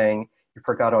anything, you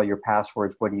forgot all your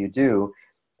passwords, what do you do?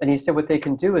 And he said what they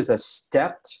can do is a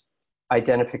stepped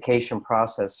identification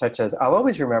process, such as I'll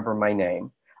always remember my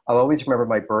name. I'll always remember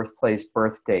my birthplace,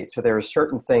 birth date. So there are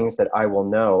certain things that I will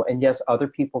know. And yes, other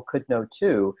people could know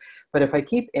too. But if I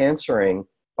keep answering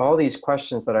all these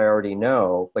questions that I already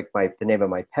know, like the name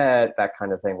of my pet, that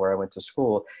kind of thing, where I went to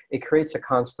school, it creates a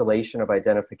constellation of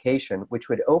identification, which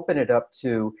would open it up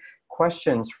to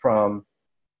questions from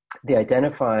the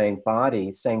identifying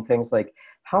body saying things like,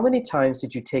 how many times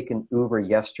did you take an Uber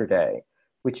yesterday?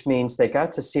 Which means they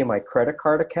got to see my credit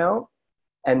card account,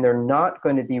 and they're not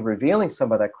going to be revealing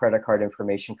some of that credit card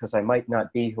information because I might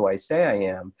not be who I say I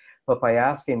am. But by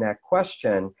asking that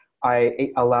question,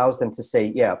 it allows them to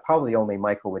say, yeah, probably only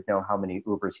Michael would know how many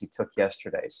Ubers he took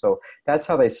yesterday. So that's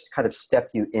how they kind of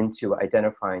step you into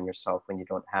identifying yourself when you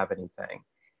don't have anything.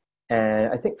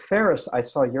 And I think, Ferris, I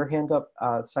saw your hand up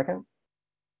second.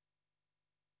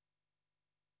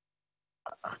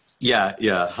 Yeah.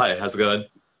 Hi, how's it going?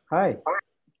 Hi.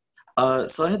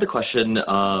 So I had the question,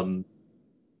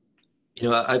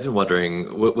 I've been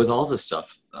wondering, with all this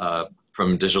stuff,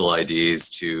 from digital IDs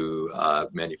to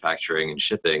manufacturing and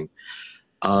shipping,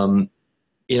 what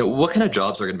kind of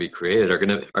jobs are going to be created?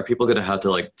 Are people going to have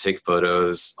to take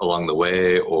photos along the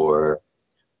way, or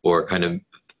kind of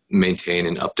maintain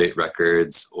and update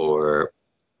records, or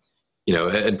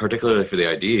and particularly for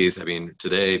the IDs? I mean,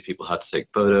 today people have to take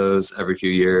photos every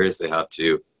few years. They have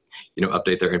to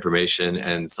update their information,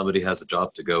 and somebody has a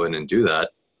job to go in and do that.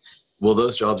 Will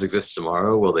those jobs exist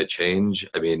tomorrow? Will they change?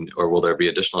 I mean, or will there be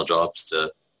additional jobs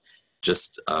to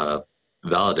just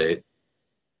validate?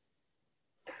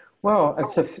 Well,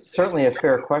 it's certainly a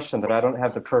fair question that I don't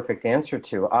have the perfect answer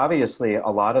to. Obviously, a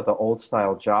lot of the old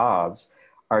style jobs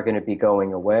are going to be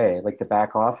going away, like the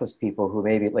back office people who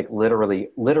maybe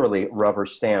literally rubber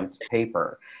stamped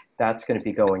paper. That's going to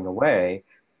be going away.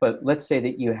 But let's say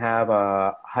that you have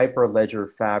a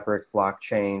Hyperledger Fabric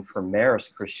blockchain for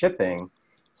Maersk for shipping.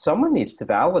 Someone needs to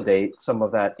validate some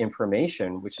of that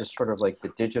information, which is sort of like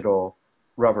the digital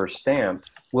rubber stamp.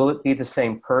 Will it be the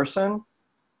same person?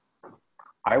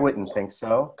 I wouldn't think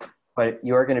so, but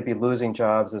you are going to be losing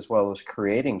jobs as well as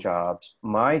creating jobs.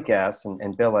 My guess,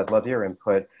 and Bill, I'd love your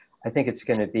input, I think it's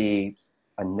going to be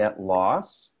a net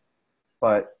loss,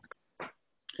 but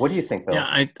what do you think, Bill?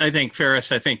 Yeah, I think,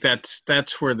 Ferris, I think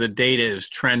that's where the data is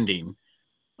trending.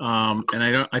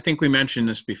 And I think we mentioned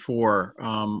this before,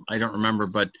 I don't remember,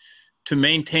 but to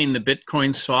maintain the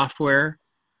Bitcoin software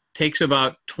takes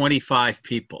about 25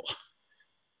 people.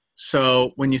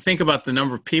 So when you think about the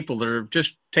number of people that are,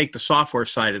 just take the software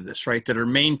side of this, right, that are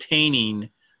maintaining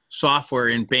software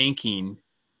in banking,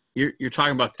 you're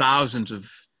talking about thousands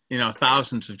of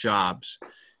jobs.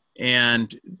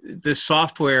 And this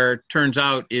software, turns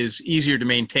out, is easier to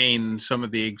maintain than some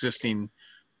of the existing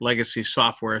legacy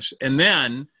softwares. And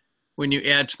then when you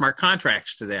add smart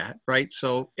contracts to that, right?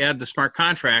 So add the smart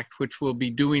contract, which will be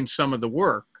doing some of the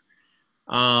work.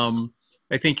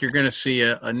 I think you're going to see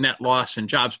a net loss in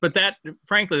jobs. But that,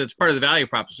 frankly, that's part of the value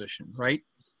proposition, right?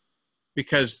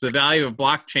 Because the value of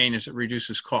blockchain is it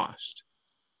reduces cost.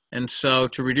 And so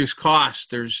to reduce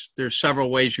cost, there's several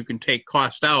ways you can take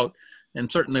cost out.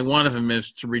 And certainly one of them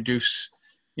is to reduce,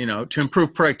 to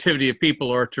improve productivity of people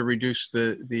or to reduce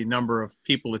the number of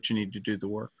people that you need to do the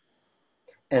work.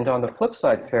 And on the flip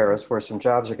side, Ferris, where some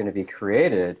jobs are going to be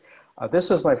created, this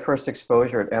was my first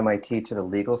exposure at MIT to the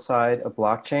legal side of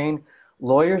blockchain.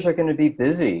 Lawyers are going to be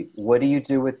busy. What do you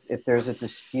do if there's a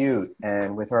dispute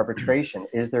and with arbitration?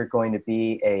 Is there going to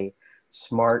be a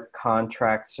smart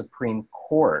contract Supreme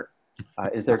Court?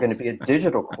 Is there going to be a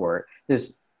digital court?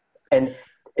 And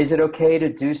is it okay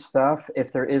to do stuff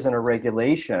if there isn't a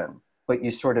regulation, but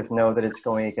you sort of know that it's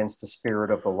going against the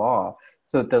spirit of the law?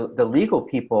 So the legal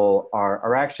people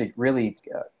are actually really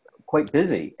quite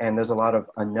busy, and there's a lot of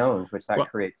unknowns, which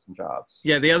creates some jobs.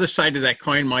 Yeah, the other side of that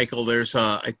coin, Michael, there's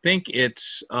I think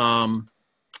it's now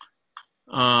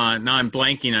I'm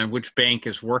blanking on which bank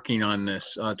is working on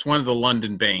this. It's one of the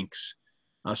London banks.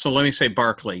 So let me say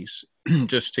Barclays,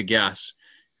 just to guess.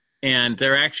 And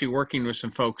they're actually working with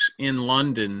some folks in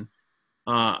London,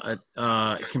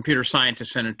 computer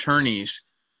scientists and attorneys,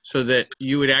 so that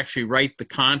you would actually write the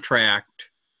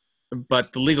contract,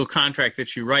 but the legal contract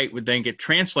that you write would then get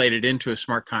translated into a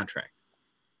smart contract.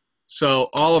 So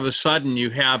all of a sudden you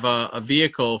have a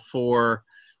vehicle for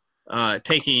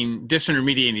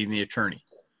disintermediating the attorney.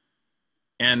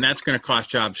 And that's going to cost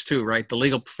jobs too, right? The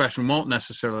legal profession won't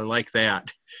necessarily like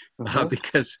that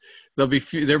because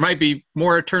there might be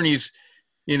more attorneys,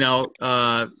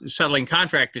 settling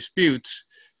contract disputes,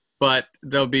 but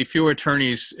there'll be fewer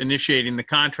attorneys initiating the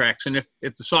contracts. And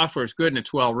if the software is good and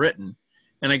it's well written,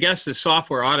 and I guess the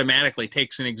software automatically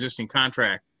takes an existing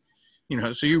contract,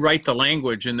 so you write the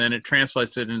language and then it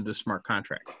translates it into the smart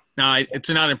contract. Now, it's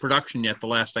not in production yet, the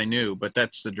last I knew, but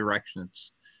that's the direction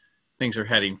things are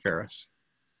heading, Ferris.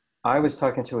 I was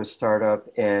talking to a startup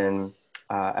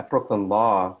at Brooklyn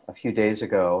Law a few days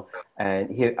ago,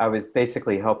 and I was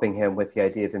basically helping him with the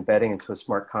idea of embedding into a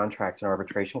smart contract an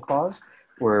arbitration clause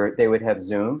where they would have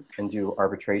Zoom and do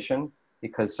arbitration,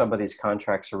 because some of these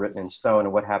contracts are written in stone.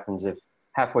 And what happens if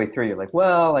halfway through you're like,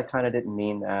 well, I kind of didn't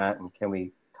mean that, and can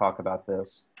we talk about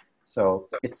this? So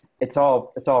it's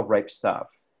all ripe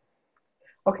stuff.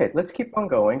 Okay, let's keep on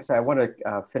going. So I want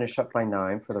to finish up by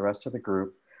 9 for the rest of the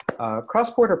group.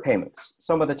 Cross-border payments,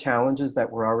 some of the challenges that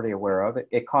we're already aware of.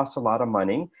 It costs a lot of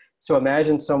money. So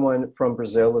imagine someone from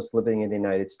Brazil is living in the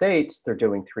United States. They're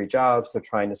doing 3 jobs. They're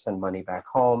trying to send money back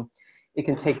home. It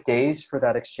can take days for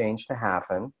that exchange to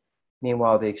happen.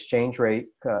 Meanwhile, the exchange rate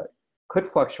could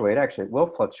fluctuate. Actually, it will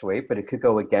fluctuate, but it could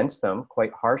go against them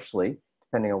quite harshly,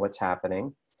 depending on what's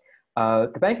happening.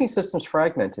 The banking system's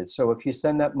fragmented. So if you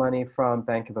send that money from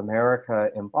Bank of America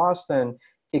in Boston,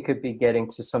 it could be getting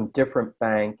to some different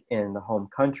bank in the home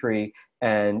country,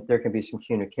 and there can be some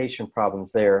communication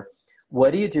problems there.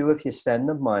 What do you do if you send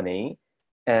the money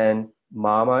and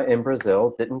mama in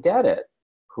Brazil didn't get it?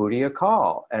 Who do you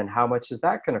call? And how much is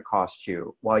that going to cost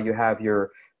you while you have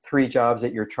your 3 jobs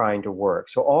that you're trying to work?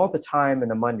 So all the time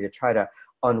and the money to try to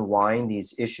unwind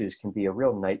these issues can be a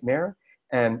real nightmare.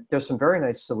 And there's some very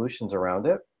nice solutions around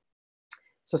it.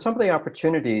 So some of the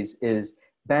opportunities is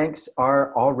banks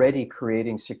are already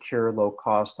creating secure,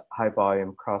 low-cost,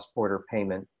 high-volume cross-border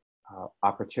payment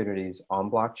opportunities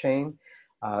on blockchain.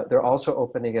 They're also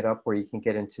opening it up where you can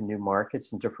get into new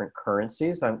markets and different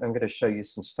currencies. I'm going to show you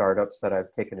some startups that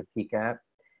I've taken a peek at.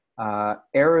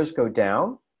 Errors go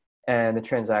down and the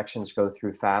transactions go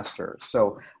through faster.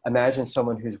 So imagine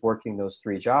someone who's working those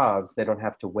 3 jobs. They don't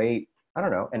have to wait, I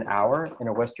don't know, an hour in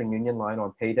a Western Union line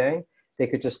on payday. They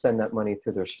could just send that money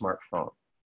through their smartphone.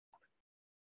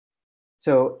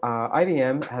 So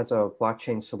IBM has a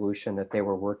blockchain solution that they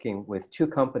were working with 2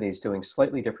 companies doing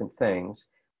slightly different things.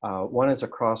 One is a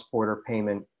cross-border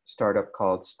payment startup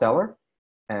called Stellar,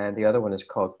 and the other one is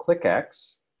called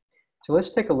ClickX. So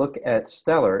let's take a look at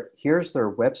Stellar. Here's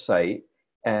their website,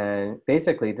 and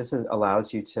basically this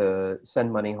allows you to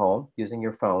send money home using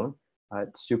your phone.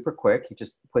 It's super quick. You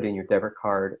just put in your debit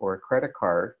card or a credit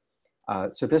card.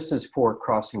 So this is for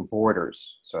crossing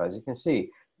borders. So as you can see,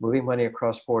 moving money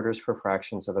across borders for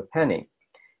fractions of a penny.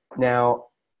 Now,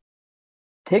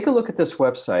 take a look at this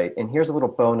website, and here's a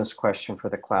little bonus question for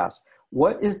the class.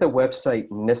 What is the website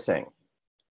missing?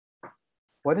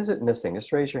 What is it missing?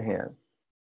 Just raise your hand.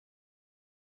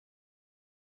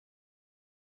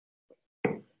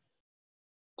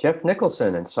 Jeff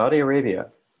Nicholson in Saudi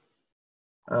Arabia.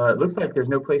 It looks like there's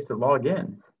no place to log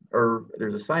in, or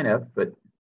there's a sign up, but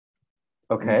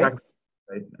okay.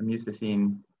 I'm used to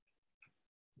seeing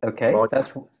Okay, Well,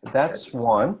 that's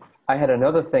one. I had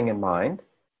another thing in mind.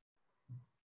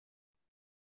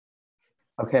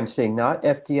 Okay, I'm seeing not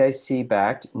FDIC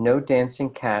backed, no dancing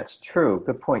cats. True.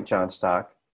 Good point, John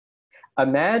Stock.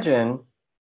 Imagine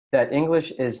that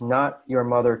English is not your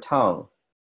mother tongue.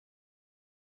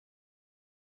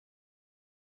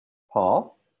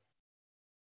 Paul?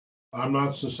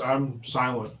 I'm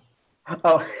silent.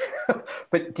 Oh,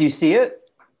 but do you see it?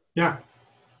 Yeah.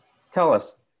 Tell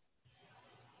us.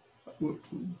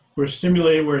 We're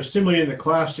stimulating the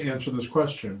class to answer this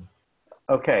question.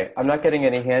 Okay, I'm not getting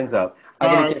any hands up.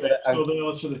 Okay.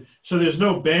 So there's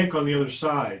no bank on the other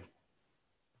side.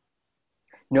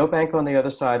 No bank on the other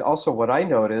side. Also, what I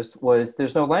noticed was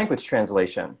there's no language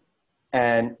translation.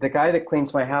 And the guy that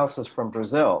cleans my house is from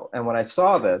Brazil. And when I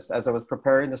saw this, as I was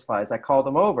preparing the slides, I called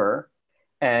him over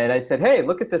and I said, hey,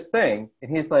 look at this thing.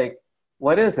 And he's like,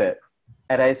 what is it?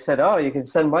 And I said, oh, you can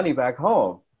send money back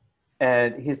home.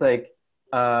 And he's like,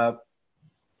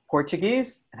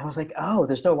 Portuguese? And I was like, oh,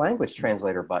 there's no language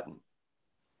translator button.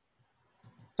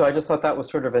 So I just thought that was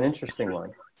sort of an interesting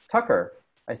one. Tucker,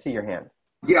 I see your hand.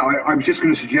 Yeah, I was just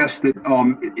going to suggest that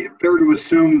it's fair to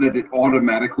assume that it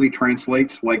automatically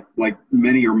translates like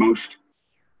many or most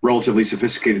relatively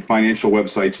sophisticated financial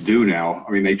websites do now.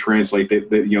 I mean, they translate,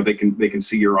 they can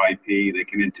see your IP, they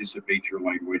can anticipate your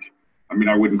language. I mean,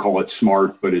 I wouldn't call it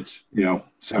smart, but it's,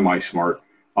 semi-smart.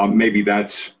 Maybe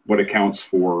that's what accounts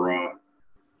for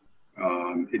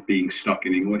it being stuck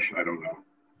in English. I don't know.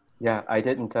 Yeah, I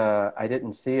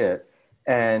didn't see it.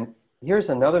 And here's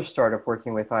another startup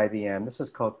working with IBM. This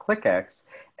is called ClickX.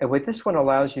 And what this one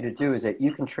allows you to do is that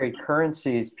you can trade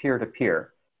currencies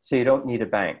peer-to-peer. So you don't need a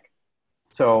bank.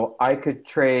 So I could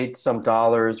trade some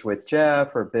dollars with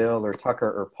Jeff or Bill or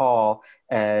Tucker or Paul,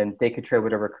 and they could trade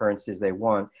whatever currencies they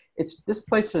want. This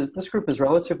group is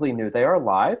relatively new. They are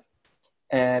live.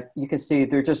 And you can see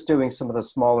they're just doing some of the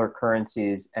smaller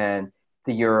currencies, and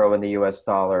the euro and the US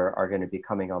dollar are going to be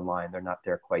coming online. They're not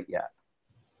there quite yet.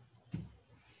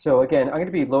 So again, I'm going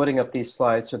to be loading up these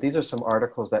slides. So these are some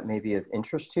articles that may be of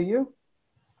interest to you.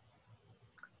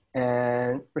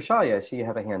 And Rashalia, I see you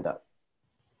have a hand up.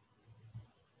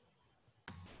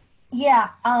 Yeah,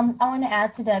 I want to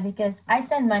add to that because I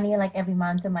send money like every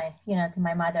month to my, to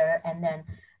my mother, and then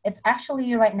it's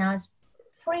actually right now it's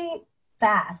pretty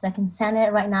fast. I can send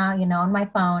it right now, on my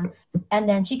phone, and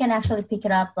then she can actually pick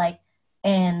it up like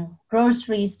in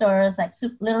grocery stores, like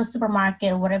little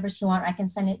supermarket, whatever she wants. I can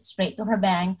send it straight to her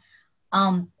bank.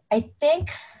 I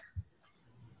think,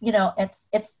 it's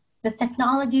the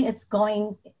technology. It's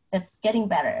getting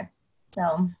better.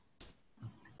 So.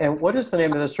 And what is the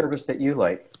name of the service that you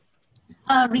like?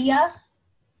 RIA.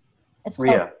 It's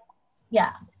RIA. called,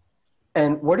 yeah.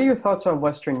 And what are your thoughts on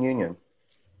Western Union?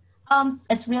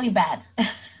 It's really bad.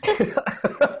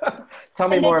 Tell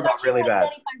me more about really bad.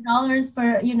 $35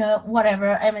 for,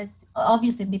 whatever. I mean,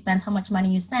 obviously it depends how much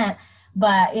money you send,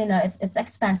 but it's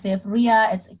expensive.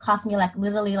 RIA, it cost me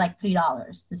literally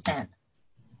 $3 to send.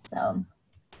 So.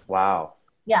 Wow.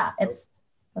 Yeah, it's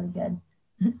really good.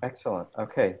 Excellent.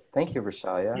 Okay. Thank you,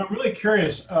 Rashalia. I'm really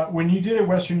curious, when you did a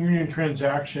Western Union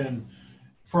transaction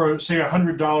for say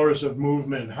 $100 of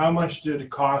movement, how much did it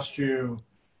cost you?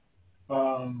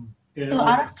 So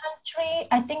out of country,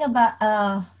 I think about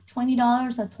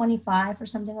 $20 or $25 or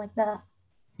something like that.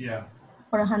 Yeah.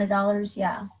 For $100,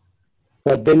 yeah.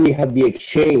 But then you have the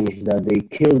exchange that they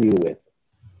kill you with,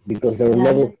 because they'll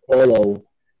never follow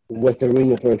Western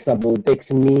Union. For example, it takes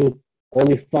me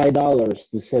only $5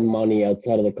 to send money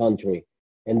outside of the country,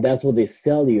 and that's what they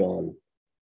sell you on.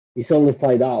 It's only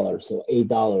 $5, so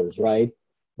 $8, right?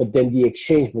 But then the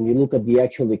exchange, when you look at the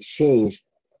actual exchange,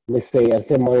 let's say I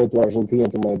send money to Argentina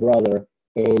to my brother,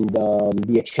 and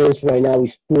the exchange right now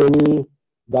is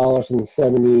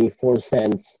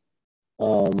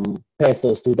 $20.74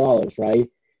 pesos to dollars, right?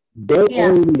 They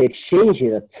only exchange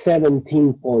it at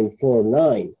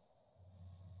 17.49,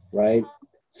 right?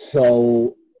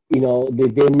 So they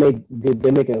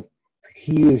make a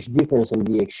huge difference on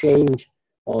the exchange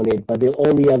on it, but they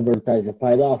only advertise at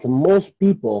 $5. And most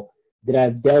people that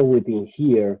I've dealt with in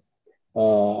here, a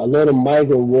lot of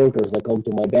migrant workers that come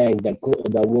to my bank that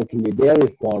work in the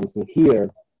dairy farms in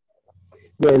here,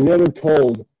 they're never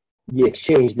told the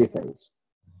exchange difference.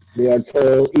 They are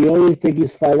told it only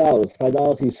takes $5.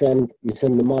 $5 you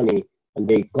send the money, and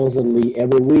they constantly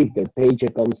every week their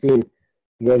paycheck comes in,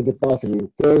 direct deposit on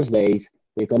Thursdays.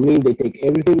 They come in, they take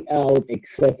everything out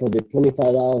except for the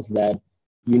 $25 that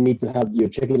you need to have your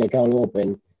checking account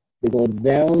open. They go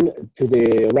down to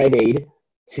the Rite Aid,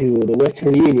 to the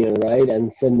Western Union, right,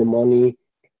 and send the money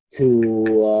to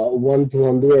one to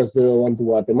Honduras, the other one to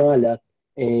Guatemala,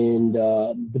 and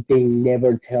but they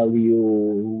never tell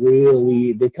you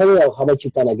really. They tell you how much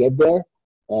you kind of get there,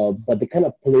 but they kind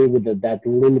of play with that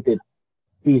limited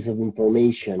piece of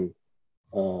information,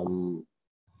 um,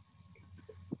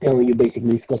 telling you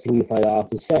basically it's costing you $5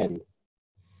 to send.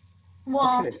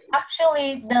 Well,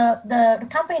 actually, the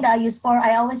company that I use for,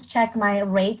 I always check my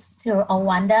rates to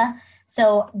Owanda.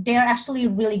 So they're actually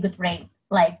really good rate.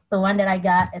 Like the one that I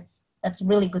got, it's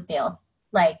really good deal.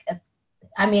 Like,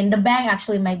 I mean, the bank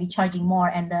actually might be charging more,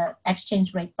 and the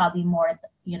exchange rate probably more.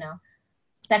 You know,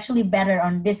 it's actually better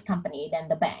on this company than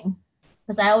the bank,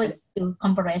 because I always do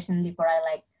comparison before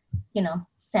I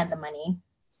send the money.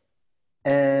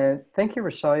 And thank you,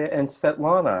 Rosalia and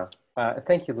Svetlana.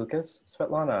 Thank you, Lucas.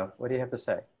 Svetlana, what do you have to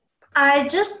say? I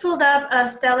just pulled up a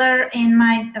Stellar in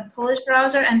my Polish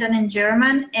browser and then in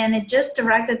German, and it just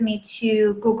directed me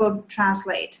to Google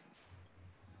Translate.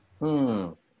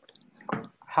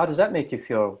 How does that make you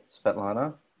feel,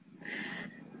 Svetlana?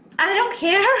 I don't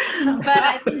care, but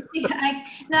I can see.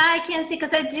 I can't see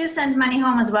because I do send money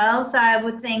home as well. So I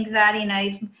would think that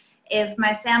if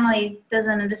my family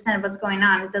doesn't understand what's going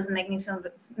on, it doesn't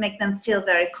make them feel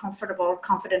very comfortable or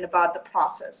confident about the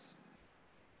process.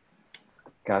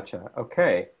 Gotcha.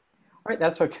 Okay. All right,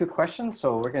 that's our 2 questions.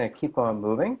 So we're going to keep on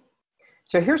moving.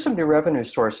 So here's some new revenue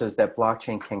sources that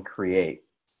blockchain can create.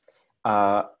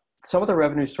 Some of the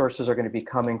revenue sources are going to be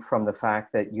coming from the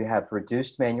fact that you have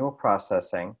reduced manual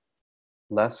processing,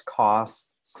 less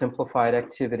costs, simplified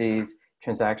activities,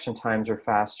 transaction times are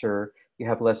faster, you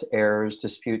have less errors,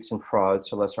 disputes, and frauds,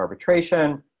 so less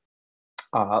arbitration,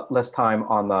 less time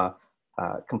on the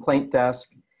complaint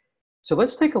desk. So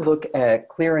let's take a look at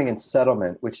clearing and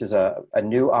settlement, which is a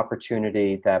new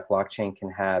opportunity that blockchain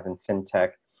can have in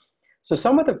fintech. So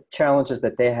some of the challenges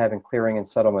that they have in clearing and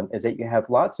settlement is that you have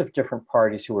lots of different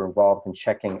parties who are involved in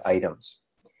checking items.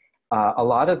 A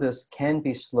lot of this can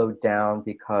be slowed down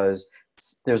because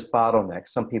there's bottlenecks.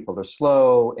 Some people are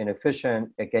slow,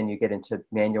 inefficient. Again, you get into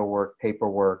manual work,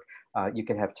 paperwork. You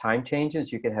can have time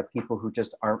changes. You can have people who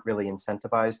just aren't really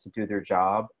incentivized to do their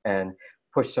job and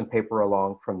push some paper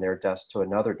along from their desk to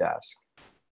another desk.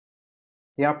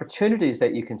 The opportunities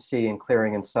that you can see in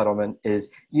clearing and settlement is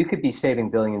you could be saving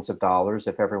billions of dollars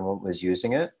if everyone was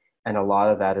using it. And a lot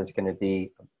of that is going to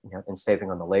be in saving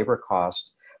on the labor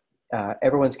cost.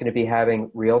 Everyone's going to be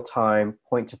having real-time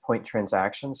point-to-point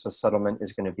transactions, so settlement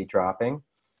is going to be dropping.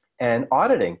 And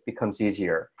auditing becomes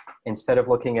easier. Instead of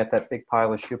looking at that big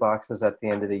pile of shoeboxes at the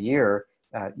end of the year,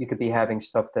 you could be having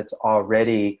stuff that's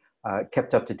already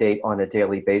kept up to date on a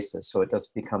daily basis, so it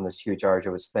doesn't become this huge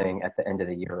arduous thing at the end of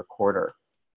the year or quarter.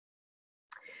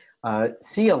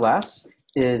 CLS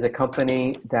is a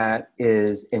company that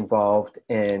is involved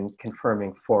in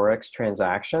confirming Forex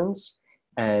transactions,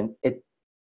 and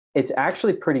it's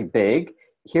actually pretty big.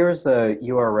 Here's the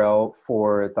URL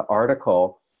for the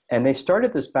article, and they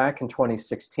started this back in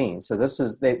 2016. So this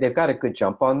is they've got a good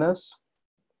jump on this.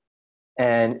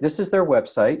 And this is their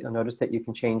website. You'll notice that you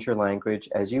can change your language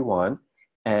as you want.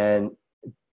 And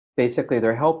basically,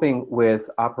 they're helping with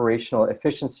operational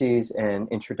efficiencies and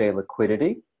intraday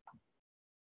liquidity.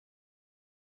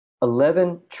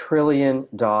 $11 trillion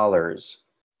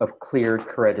of cleared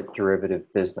credit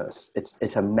derivative business.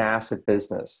 It's a massive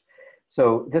business.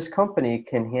 So this company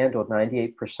can handle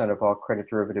 98% of all credit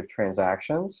derivative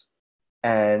transactions.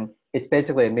 And it's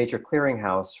basically a major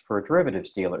clearinghouse for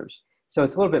derivatives dealers. So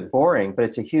it's a little bit boring, but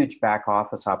it's a huge back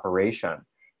office operation.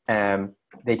 And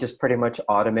they just pretty much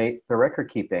automate the record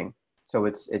keeping. So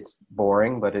it's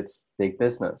boring, but it's big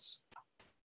business.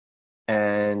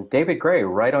 And David Gray,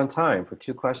 right on time for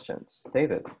 2 questions.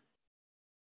 David.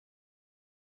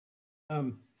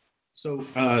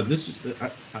 This is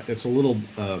it's a little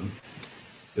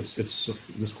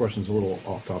this question's a little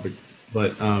off topic,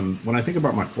 but when I think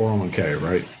about my 401k,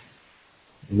 right?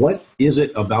 What is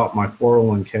it about my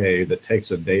 401k that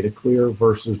takes a data clear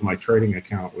versus my trading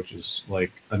account, which is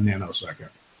like a nanosecond?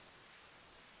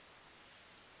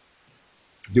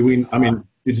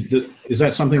 Is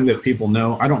that something that people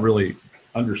know? I don't really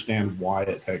understand why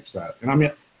it takes that.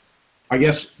 And I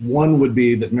guess one would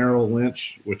be that Merrill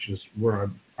Lynch, which is where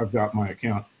I've got my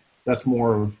account, that's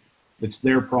more of, it's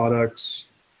their products.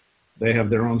 They have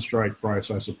their own strike price,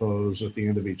 I suppose, at the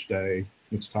end of each day.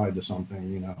 It's tied to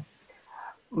something,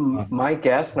 My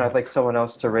guess, and I'd like someone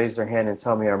else to raise their hand and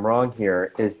tell me I'm wrong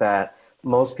here, is that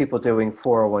most people doing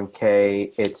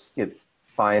 401k, it's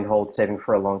buy and hold, saving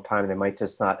for a long time. They might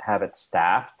just not have it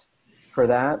staffed for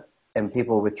that. And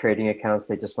people with trading accounts,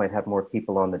 they just might have more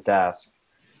people on the desk.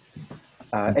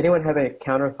 Anyone have a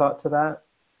counter thought to that?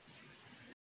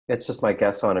 It's just my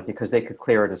guess on it, because they could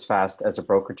clear it as fast as a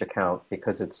brokerage account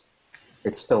because it's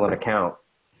still an account.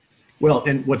 Well,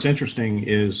 and what's interesting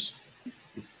is,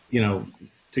 to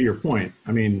your point,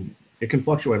 I mean, it can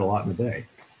fluctuate a lot in a day.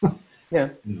 Yeah.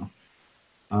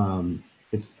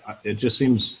 It just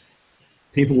seems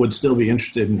people would still be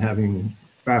interested in having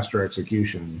faster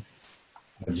execution.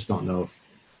 I just don't know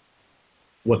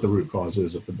what the root cause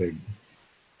is at the big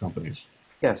companies.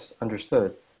 Yes,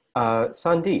 understood.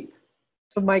 Sandeep.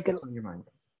 So, Michael, what's on your mind?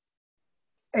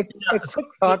 a quick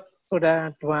thought to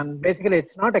that one. Basically,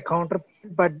 it's not a counter,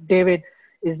 but David,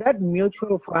 is that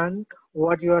mutual fund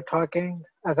what you are talking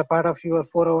as a part of your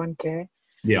 401k?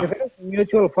 Yeah. If it's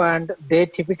mutual fund, they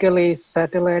typically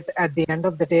settle it at the end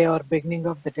of the day or beginning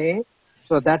of the day.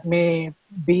 So that may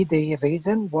be the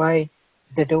reason why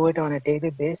they do it on a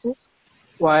daily basis.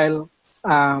 While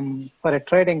for a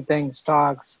trading thing,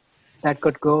 stocks, that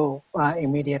could go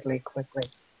immediately, quickly.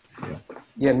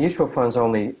 Yeah, mutual funds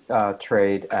only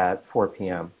trade at 4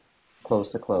 p.m., close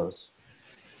to close.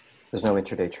 There's no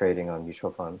intraday trading on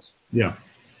mutual funds. Yeah.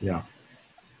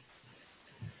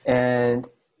 And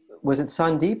was it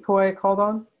Sandeep who I called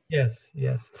on? Yes.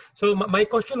 So my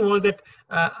question was that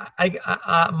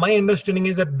my understanding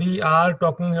is that we are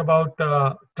talking about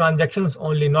transactions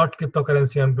only, not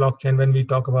cryptocurrency and blockchain when we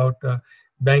talk about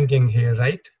banking here,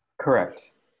 right?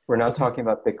 Correct. We're not talking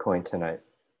about Bitcoin tonight.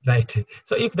 Right.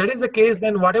 So if that is the case,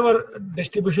 then whatever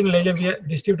distributed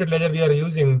ledger we are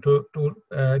using to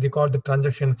record the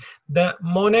transaction, the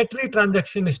monetary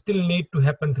transaction still need to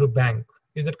happen through bank.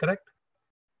 Is that correct?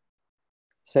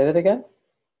 Say that again.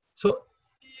 So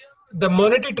the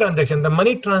monetary transaction, the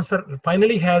money transfer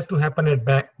finally has to happen at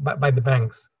by the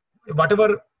banks,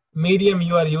 whatever medium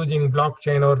you are using,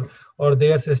 blockchain or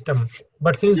their system.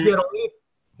 But since we are only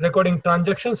recording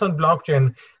transactions on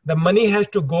blockchain, the money has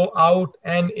to go out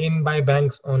and in by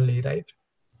banks only, right?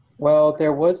 Well,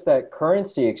 there was that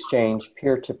currency exchange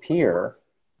peer-to-peer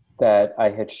that I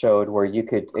had showed where you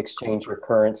could exchange your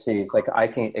currencies. Like I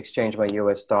can exchange my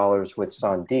US dollars with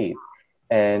Sandeep.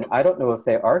 And I don't know if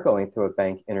they are going through a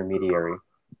bank intermediary.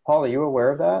 Paul, are you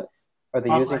aware of that? Are they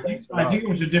using banks or not? I think it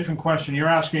was a different question. You're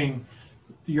asking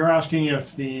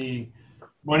if the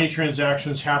money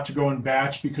transactions have to go in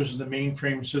batch because of the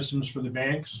mainframe systems for the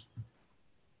banks.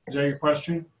 Is that your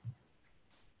question?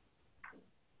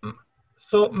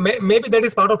 So maybe that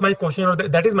is part of my question, or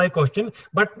that is my question.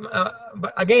 But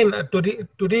again, to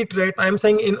reiterate, I'm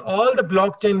saying in all the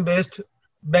blockchain-based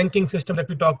banking system that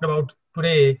we talked about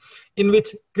today, in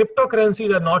which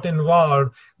cryptocurrencies are not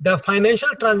involved, the financial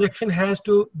transaction has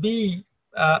to be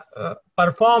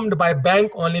performed by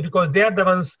bank only, because they are the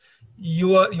ones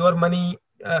your money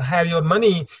have your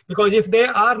money. Because if they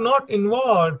are not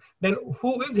involved, then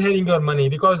who is having your money?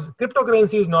 Because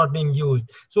cryptocurrency is not being used.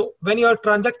 So when you are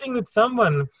transacting with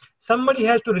someone, somebody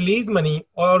has to release money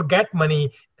or get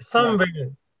money somewhere,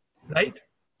 right?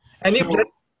 And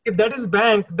if that is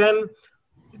bank, then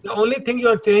the only thing you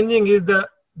are changing is the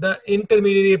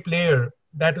intermediary player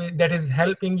that is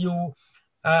helping you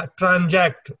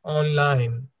transact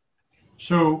online.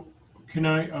 So can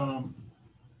I,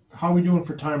 how are we doing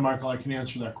for time, Michael? I can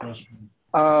answer that question.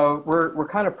 We're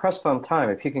kind of pressed on time.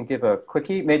 If you can give a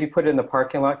quickie, maybe put it in the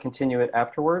parking lot, continue it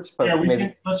afterwards. But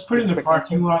yeah, let's put it in the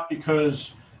parking lot,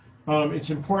 because it's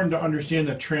important to understand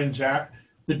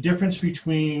the difference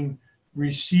between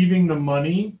receiving the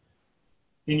money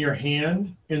in your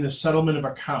hand and the settlement of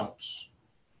accounts,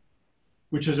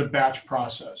 which is a batch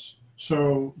process.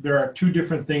 So there are two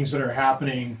different things that are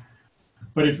happening.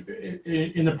 But if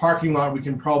in the parking lot, we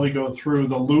can probably go through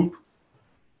the loop,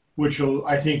 which will,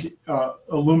 I think,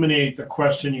 illuminate the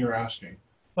question you're asking.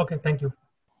 Okay, thank you.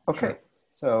 Okay,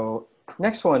 so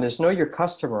next one is know your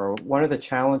customer. One of the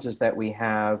challenges that we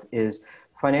have is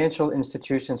financial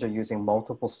institutions are using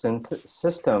multiple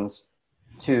systems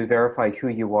to verify who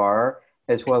you are,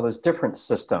 as well as different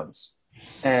systems.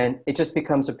 And it just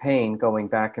becomes a pain going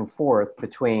back and forth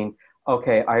between,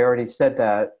 okay, I already said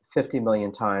that 50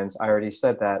 million times. I already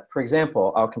said that. For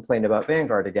example, I'll complain about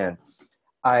Vanguard again.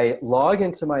 I log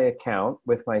into my account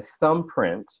with my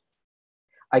thumbprint.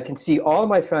 I can see all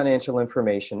my financial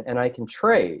information and I can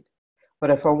trade. But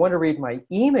if I want to read my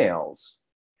emails,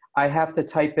 I have to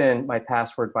type in my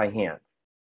password by hand.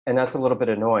 And that's a little bit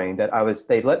annoying that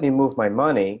they let me move my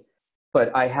money,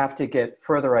 but I have to get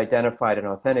further identified and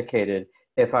authenticated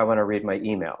if I want to read my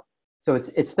email. So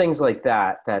it's things like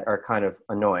that are kind of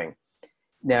annoying.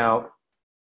 Now,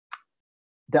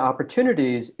 the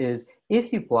opportunities is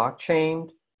if you blockchain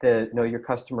the Know Your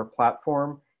Customer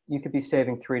platform, you could be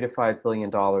saving $3 to $5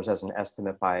 billion as an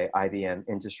estimate by IBM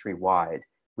industry-wide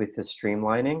with the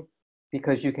streamlining,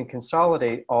 because you can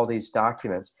consolidate all these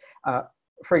documents.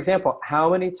 For example,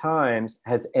 how many times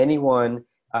has anyone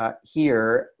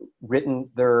here written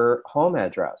their home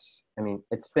address. I mean,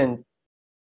 it's been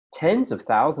tens of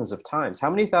thousands of times. How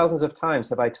many thousands of times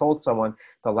have I told someone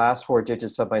the last 4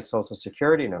 digits of my social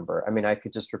security number? I mean, I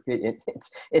could just repeat it.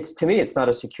 It's to me, it's not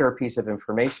a secure piece of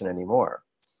information anymore.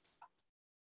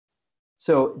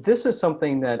 So this is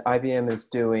something that IBM is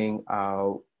doing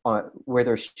where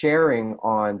they're sharing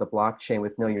on the blockchain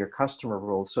with Know Your Customer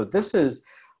rules. So this is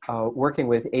working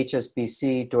with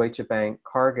HSBC, Deutsche Bank,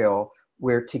 Cargill,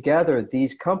 where together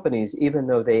these companies, even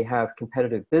though they have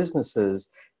competitive businesses,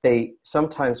 they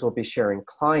sometimes will be sharing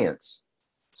clients.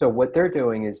 So what they're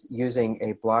doing is using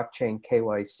a blockchain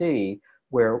KYC,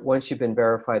 where once you've been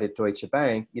verified at Deutsche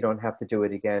Bank, you don't have to do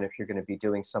it again if you're going to be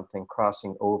doing something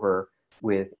crossing over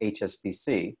with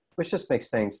HSBC, which just makes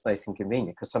things nice and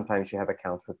convenient because sometimes you have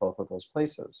accounts with both of those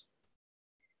places.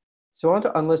 So on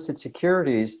to unlisted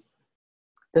securities,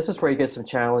 this is where you get some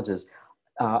challenges.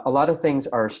 A lot of things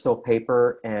are still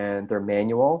paper and they're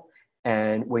manual.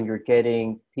 And when you're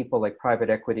getting people like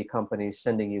private equity companies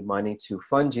sending you money to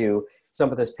fund you,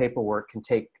 some of this paperwork can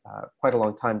take quite a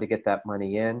long time to get that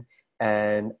money in.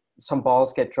 And some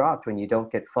balls get dropped when you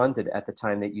don't get funded at the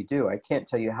time that you do. I can't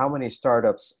tell you how many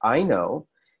startups I know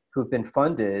who've been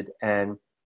funded, and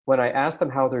when I ask them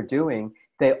how they're doing,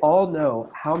 they all know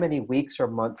how many weeks or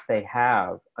months they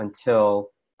have until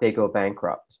they go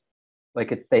bankrupt.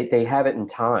 Like they have it in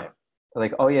time. They're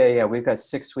like, oh yeah, we've got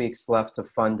 6 weeks left of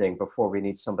funding before we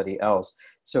need somebody else.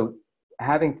 So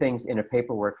having things in a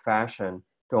paperwork fashion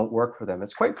don't work for them.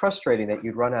 It's quite frustrating that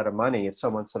you'd run out of money if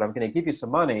someone said, I'm going to give you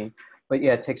some money, but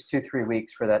yeah, it takes 2-3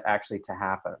 weeks for that actually to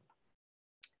happen.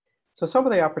 So some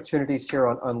of the opportunities here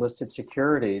on unlisted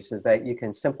securities is that you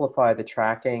can simplify the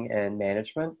tracking and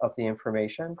management of the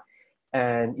information,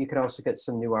 and you can also get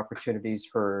some new opportunities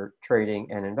for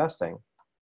trading and investing.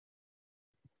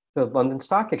 The London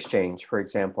Stock Exchange, for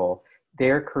example,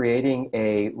 they're creating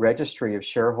a registry of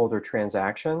shareholder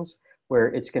transactions where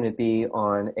it's going to be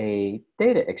on a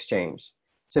data exchange.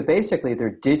 So basically, they're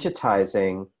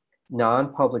digitizing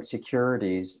non-public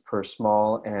securities for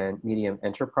small and medium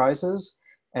enterprises.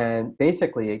 And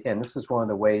basically, again, this is one of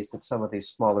the ways that some of these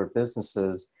smaller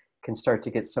businesses can start to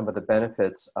get some of the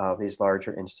benefits of these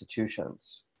larger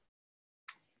institutions.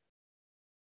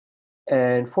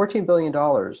 And $14 billion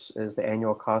is the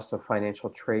annual cost of financial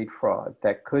trade fraud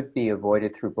that could be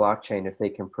avoided through blockchain if they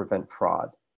can prevent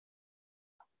fraud.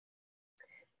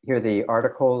 Here are the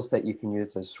articles that you can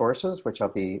use as sources, which I'll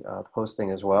be posting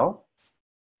as well.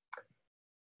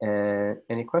 And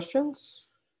any questions?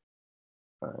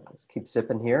 Let's keep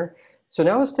zipping here. So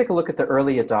now let's take a look at the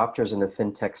early adopters in the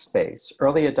fintech space.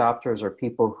 Early adopters are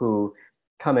people who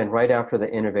come in right after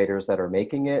the innovators that are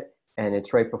making it, and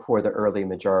it's right before the early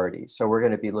majority. So we're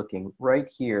going to be looking right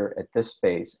here at this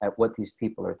space at what these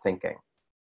people are thinking.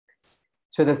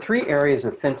 So the 3 areas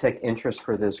of fintech interest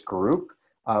for this group,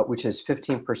 which is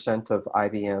 15% of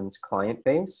IBM's client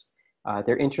base,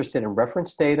 they're interested in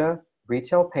reference data,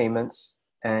 retail payments,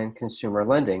 and consumer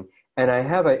lending. And I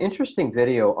have an interesting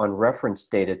video on reference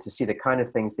data to see the kind of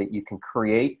things that you can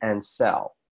create and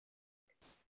sell.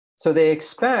 So they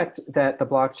expect that the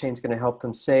blockchain is going to help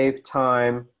them save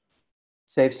time,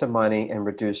 save some money, and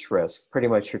reduce risk. Pretty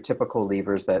much your typical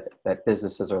levers that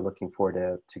businesses are looking for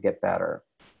to get better.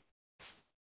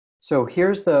 So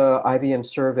here's the IBM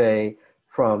survey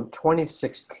from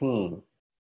 2016.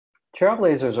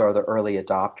 Trailblazers are the early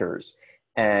adopters,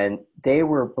 and they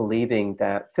were believing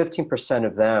that 15%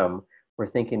 of them were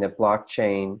thinking that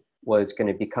blockchain was going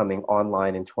to be coming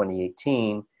online in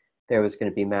 2018. There was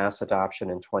going to be mass adoption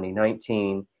in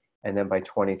 2019, and then by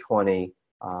 2020,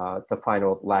 the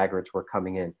final laggards were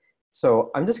coming in.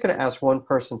 So I'm just going to ask one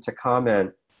person to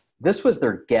comment. This was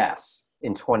their guess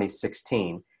in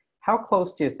 2016. How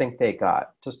close do you think they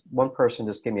got? Just one person,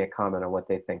 just give me a comment on what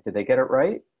they think. Did they get it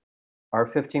right? Are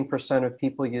 15% of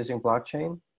people using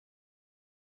blockchain?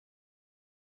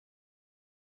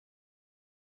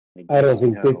 I don't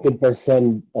think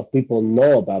 15% of people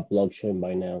know about blockchain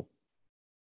by now.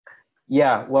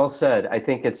 Yeah, well said. I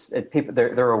think people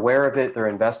they're aware of it, they're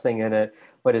investing in it,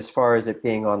 but as far as it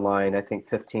being online, I think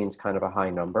 15 is kind of a high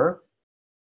number.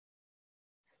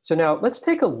 So now let's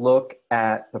take a look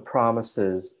at the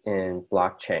promises in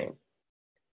blockchain.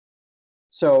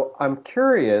 So I'm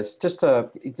curious, just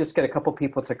get a couple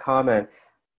people to comment.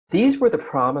 These were the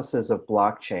promises of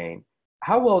blockchain.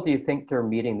 How well do you think they're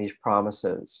meeting these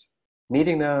promises?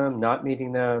 Meeting them, not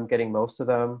meeting them, getting most of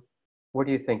them? What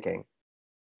are you thinking?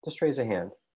 Just raise a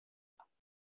hand.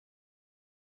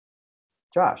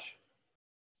 Josh.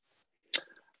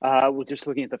 Well, just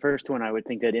looking at the first one, I would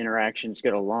think that interactions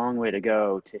got a long way to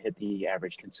go to hit the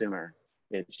average consumer.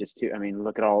 It's just too, I mean,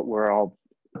 look at we're all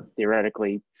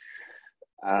theoretically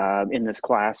in this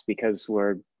class because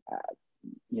we're,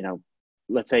 you know,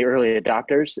 let's say early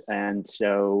adopters, and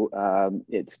so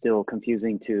it's still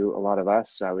confusing to a lot of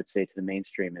us. So I would say to the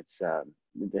mainstream, it's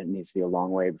that needs to be a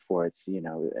long way before it's, you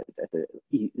know, at the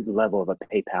level of a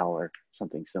PayPal or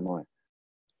something similar.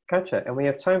 Gotcha. And we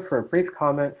have time for a brief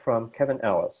comment from Kevin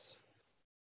Ellis.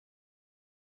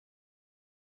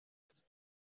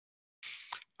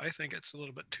 I think it's a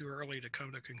little bit too early to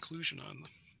come to a conclusion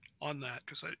on that,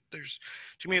 because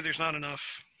to me there's not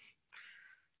enough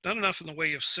in the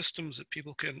way of systems that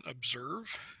people can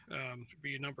observe. There'd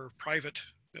be a number of private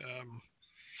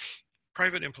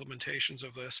implementations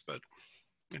of this, but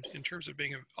in terms of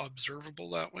being observable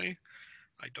that way,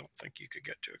 I don't think you could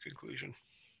get to a conclusion.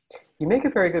 You make a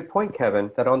very good point,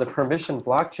 Kevin, that on the permission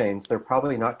blockchains, they're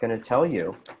probably not going to tell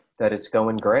you that it's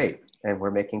going great and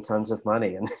we're making tons of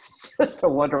money. And this is just a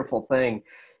wonderful thing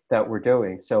that we're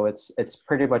doing. So it's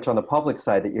pretty much on the public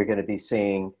side that you're going to be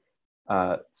seeing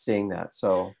that.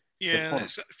 So yeah,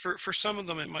 for some of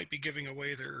them, it might be giving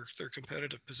away their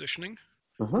competitive positioning.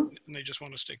 Mm-hmm. And they just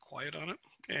want to stay quiet on it.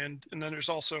 And then there's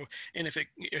also, and if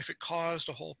it caused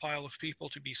a whole pile of people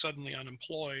to be suddenly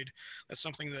unemployed, that's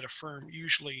something that a firm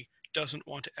usually doesn't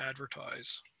want to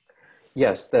advertise.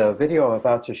 Yes, the video I'm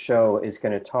about to show is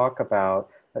going to talk about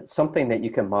something that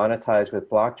you can monetize with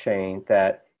blockchain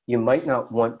that you might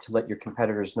not want to let your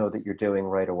competitors know that you're doing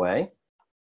right away,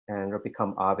 and it'll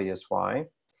become obvious why.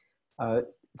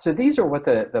 So these are what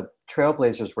the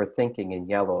trailblazers were thinking in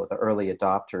yellow, the early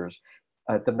adopters.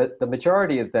 The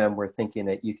majority of them were thinking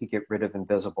that you could get rid of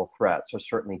invisible threats, or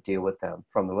certainly deal with them,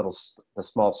 from the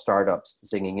small startups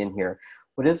zinging in here.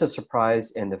 What is a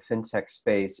surprise in the fintech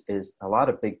space is a lot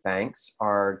of big banks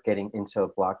are getting into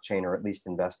blockchain, or at least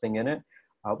investing in it,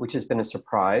 which has been a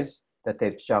surprise that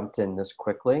they've jumped in this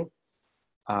quickly.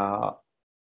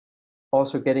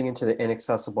 Also getting into the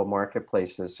inaccessible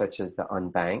marketplaces such as the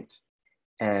unbanked,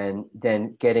 and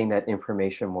then getting that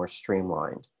information more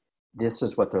streamlined. This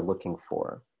is what they're looking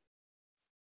for.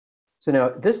 So now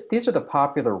these are the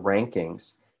popular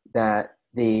rankings that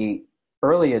the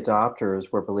early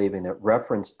adopters were believing that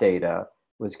reference data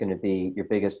was going to be your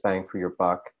biggest bang for your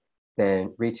buck,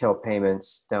 then retail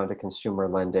payments down to consumer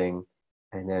lending,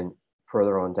 and then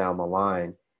further on down the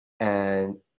line.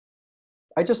 And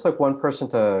I just like one person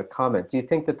to comment. Do you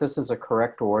think that this is a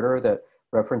correct order, that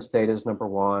reference data is number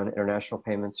one, international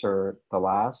payments are the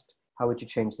last? How would you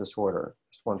change this order?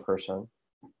 Just one person.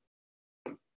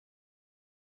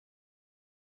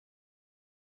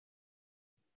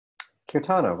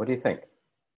 Kirtana, what do you think?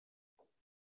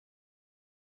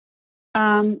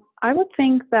 I would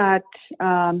think that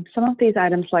some of these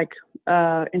items like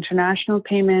international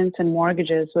payments and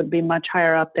mortgages would be much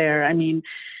higher up there. I mean,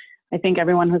 I think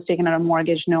everyone who's taken out a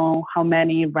mortgage know how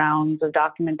many rounds of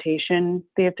documentation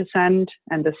they have to send,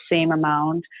 and the same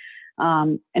amount,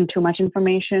 and too much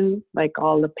information, like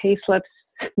all the pay slips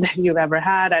that you've ever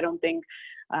had. I don't think,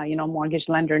 mortgage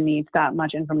lender needs that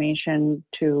much information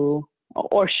to,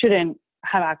 or shouldn't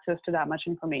have access to that much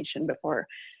information before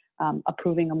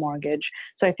approving a mortgage.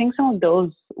 So I think some of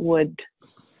those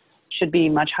should be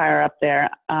much higher up there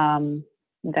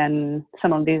than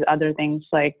some of these other things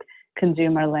like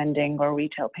consumer lending or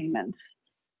retail payments.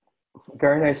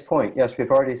 Very nice point. Yes,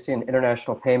 we've already seen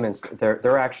international payments.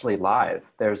 They're actually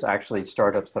live. There's actually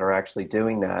startups that are actually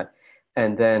doing that.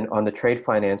 And then on the trade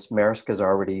finance, Maersk is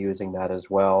already using that as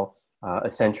well.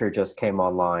 Accenture just came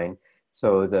online.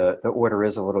 So the order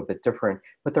is a little bit different.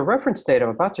 But the reference data,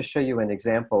 I'm about to show you an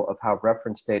example of how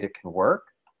reference data can work.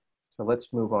 So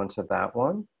let's move on to that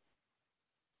one.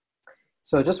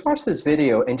 So just watch this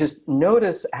video and just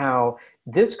notice how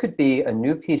this could be a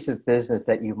new piece of business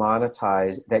that you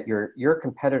monetize that your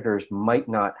competitors might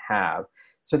not have.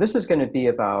 So this is going to be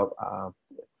about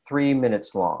 3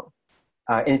 minutes long.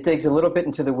 And it digs a little bit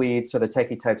into the weeds, so the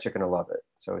techie types are going to love it.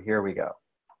 So here we go.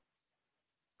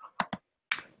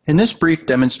 In this brief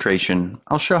demonstration,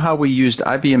 I'll show how we used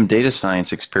IBM data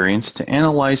science experience to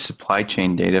analyze supply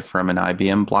chain data from an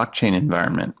IBM blockchain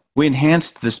environment. We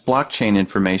enhanced this blockchain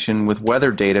information with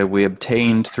weather data we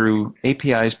obtained through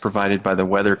APIs provided by the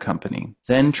weather company,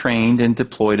 then trained and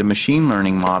deployed a machine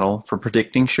learning model for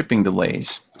predicting shipping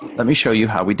delays. Let me show you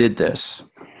how we did this.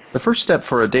 The first step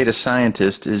for a data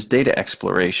scientist is data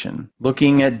exploration,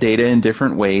 looking at data in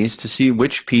different ways to see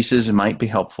which pieces might be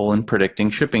helpful in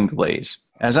predicting shipping delays.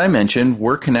 As I mentioned,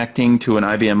 we're connecting to an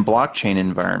IBM blockchain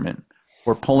environment.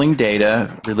 We're pulling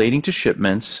data relating to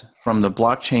shipments from the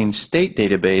blockchain state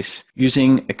database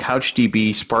using a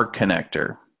CouchDB Spark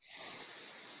connector.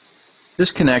 This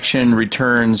connection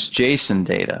returns JSON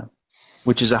data,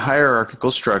 which is a hierarchical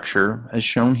structure as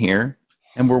shown here,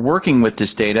 And we're working with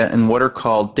this data in what are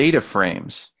called data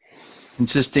frames,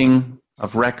 consisting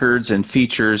of records and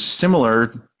features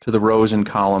similar to the rows and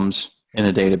columns in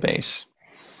a database.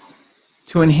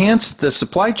 To enhance the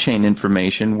supply chain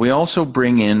information, we also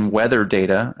bring in weather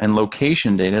data and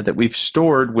location data that we've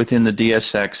stored within the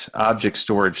DSX object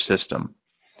storage system.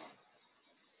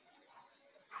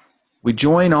 We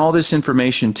join all this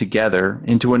information together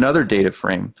into another data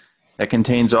frame that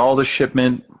contains all the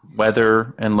shipment,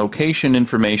 weather, and location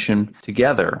information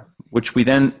together, which we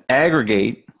then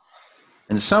aggregate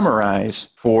and summarize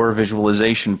for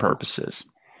visualization purposes.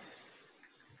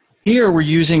 Here we're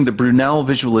using the Brunel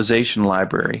visualization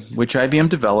library, which IBM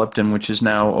developed and which is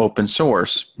now open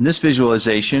source. In this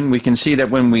visualization, we can see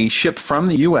that when we ship from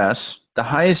the US, the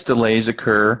highest delays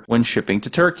occur when shipping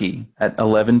to Turkey at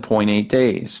 11.8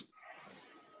 days.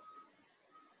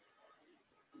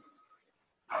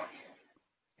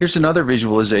 Here's another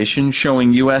visualization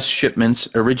showing US shipments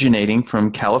originating from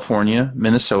California,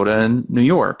 Minnesota, and New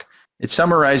York. It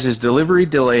summarizes delivery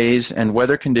delays and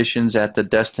weather conditions at the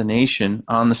destination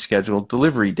on the scheduled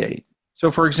delivery date.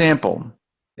 So for example,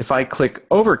 if I click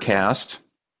Overcast,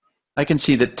 I can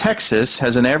see that Texas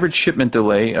has an average shipment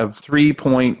delay of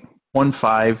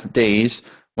 3.15 days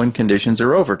when conditions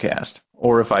are overcast.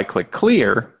 Or if I click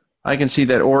Clear, I can see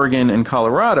that Oregon and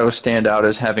Colorado stand out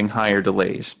as having higher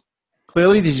delays.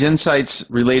 Clearly, these insights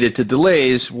related to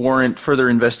delays warrant further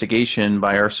investigation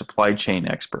by our supply chain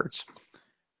experts.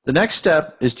 The next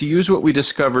step is to use what we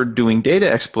discovered doing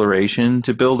data exploration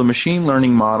to build a machine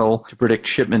learning model to predict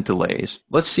shipment delays.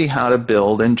 Let's see how to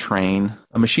build and train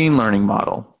a machine learning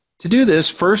model. To do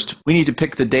this, first we need to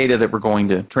pick the data that we're going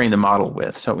to train the model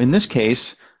with. So in this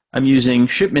case, I'm using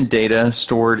shipment data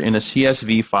stored in a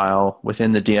CSV file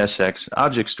within the DSX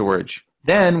object storage.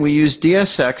 Then we use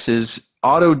DSX's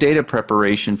auto data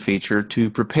preparation feature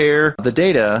to prepare the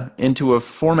data into a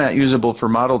format usable for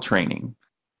model training.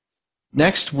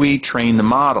 Next, we train the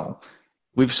model.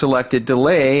 We've selected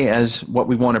delay as what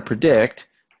we want to predict,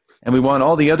 and we want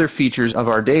all the other features of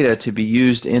our data to be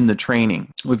used in the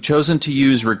training. We've chosen to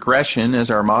use regression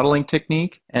as our modeling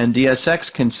technique, and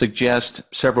DSX can suggest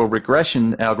several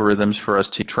regression algorithms for us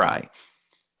to try.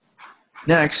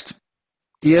 Next,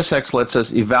 DSX lets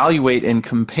us evaluate and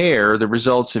compare the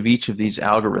results of each of these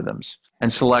algorithms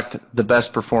and select the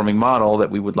best performing model that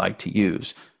we would like to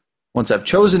use. Once I've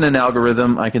chosen an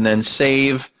algorithm, I can then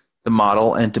save the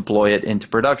model and deploy it into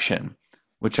production,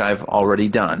 which I've already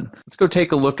done. Let's go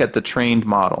take a look at the trained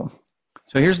model.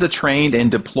 So here's the trained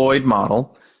and deployed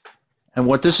model, and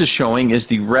what this is showing is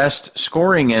the REST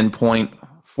scoring endpoint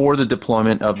for the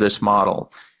deployment of this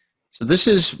model. So this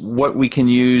is what we can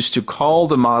use to call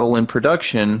the model in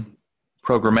production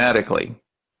programmatically.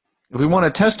 If we want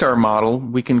to test our model,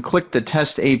 we can click the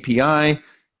Test API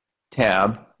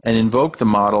tab and invoke the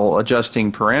model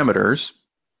adjusting parameters.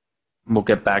 We'll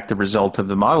get back the result of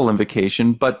the model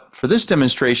invocation, but for this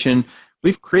demonstration,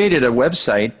 we've created a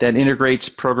website that integrates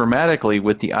programmatically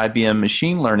with the IBM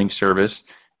machine learning service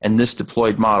and this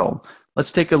deployed model.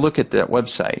 Let's take a look at that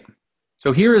website.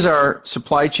 So here is our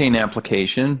supply chain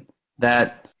application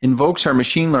that invokes our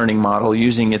machine learning model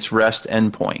using its REST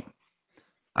endpoint.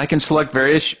 I can select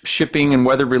various shipping and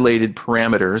weather-related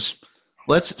parameters.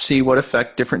 Let's see what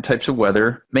effect different types of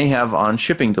weather may have on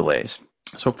shipping delays.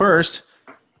 So first,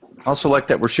 I'll select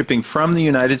that we're shipping from the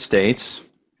United States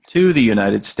to the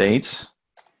United States,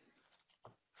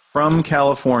 from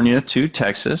California to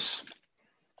Texas,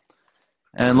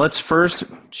 and let's first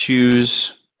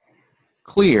choose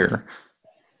Clear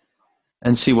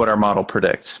and see what our model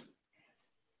predicts.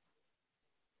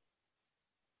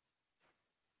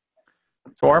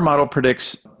 So our model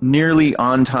predicts nearly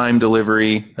on-time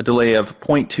delivery, a delay of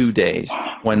 0.2 days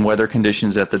when weather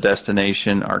conditions at the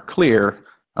destination are clear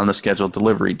on the scheduled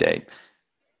delivery date.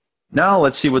 Now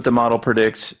let's see what the model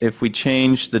predicts if we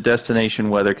change the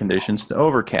destination weather conditions to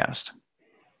overcast.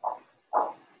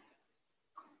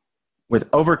 With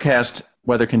overcast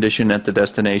weather condition at the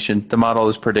destination, the model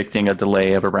is predicting a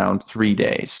delay of around 3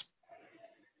 days.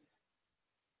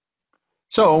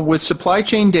 So with supply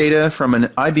chain data from an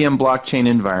IBM blockchain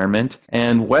environment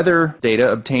and weather data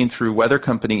obtained through weather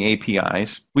company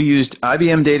APIs, we used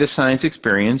IBM data science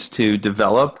experience to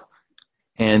develop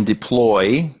and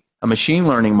deploy a machine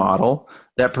learning model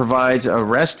that provides a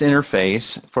REST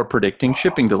interface for predicting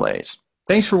shipping delays.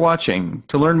 Thanks for watching.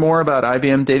 To learn more about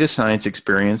IBM data science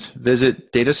experience,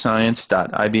 visit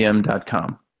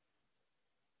datascience.ibm.com.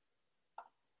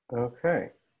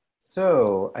 Okay.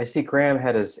 So I see Graham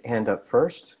had his hand up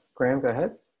first. Graham, go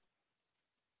ahead.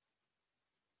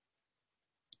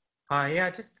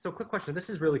 Yeah, just so quick question. This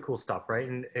is really cool stuff, right?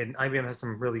 And IBM has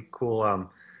some really cool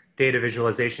data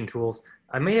visualization tools.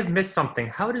 I may have missed something.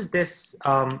 How does this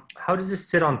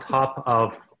sit on top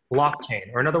of blockchain?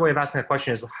 Or another way of asking that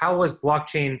question is, how was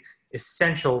blockchain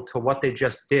essential to what they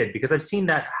just did? Because I've seen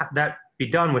that be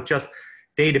done with just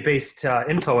database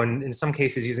info, and in some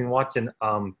cases using Watson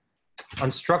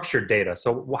unstructured data. So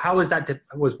how is that?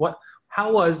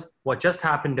 How was what just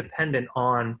happened dependent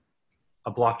on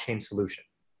a blockchain solution?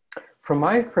 From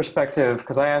my perspective,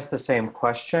 because I asked the same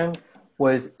question,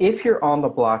 was if you're on the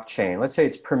blockchain, let's say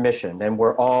it's permissioned, and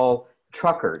we're all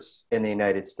truckers in the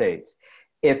United States.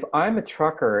 If I'm a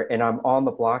trucker and I'm on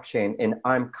the blockchain and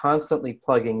I'm constantly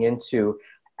plugging into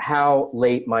how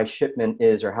late my shipment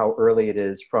is or how early it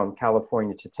is from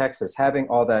California to Texas, having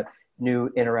all that new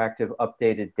interactive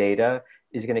updated data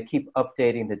is going to keep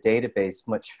updating the database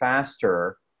much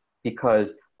faster, because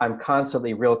I'm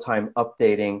constantly real-time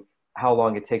updating how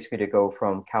long it takes me to go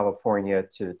from California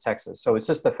to Texas. So it's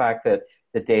just the fact that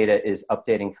the data is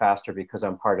updating faster because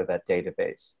I'm part of that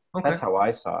database. Okay. That's how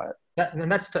I saw it. And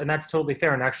that's totally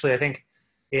fair. And actually, I think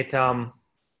it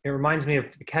reminds me of,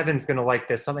 Kevin's going to like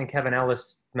this, something Kevin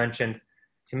Ellis mentioned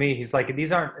to me. He's like,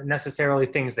 these aren't necessarily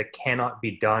things that cannot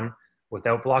be done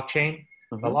without blockchain.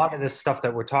 Mm-hmm. A lot of this stuff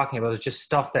that we're talking about is just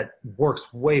stuff that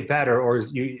works way better, or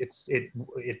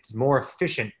it's more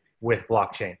efficient with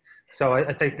blockchain. So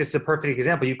I think this is a perfect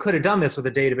example. You could have done this with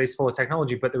a database full of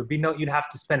technology, but there would be you'd have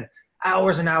to spend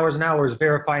hours and hours and hours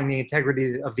verifying the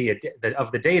integrity of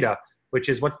the data, which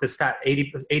is, what's the stat?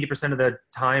 80% of the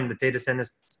time the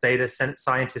data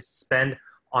scientists spend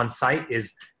on site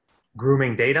is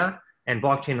grooming data, and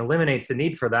blockchain eliminates the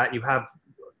need for that. You have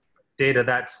data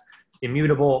that's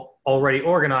immutable, already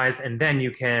organized, and then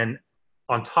you can,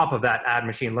 on top of that, add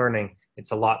machine learning.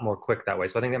 It's a lot more quick that way.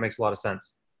 So I think that makes a lot of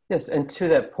sense. Yes, and to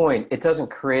that point, it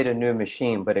doesn't create a new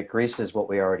machine, but it greases what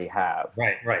we already have.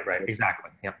 Right,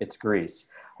 exactly. Yep. It's grease.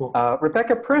 Cool.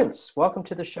 Rebecca Prince, welcome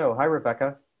to the show. Hi,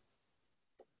 Rebecca.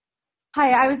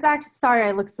 Hi, I was actually, sorry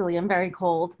I look silly, I'm very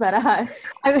cold, but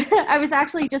I was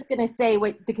actually just going to say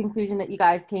what the conclusion that you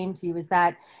guys came to is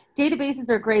that databases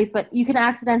are great, but you can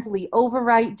accidentally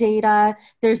overwrite data.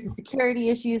 There's the security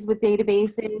issues with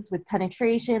databases, with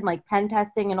penetration, like pen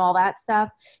testing and all that stuff.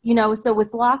 So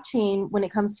with blockchain, when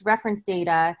it comes to reference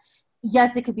data,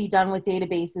 yes, it could be done with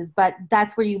databases, but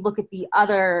that's where you look at the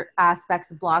other aspects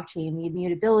of blockchain, the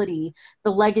immutability,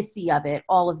 the legacy of it,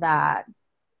 all of that.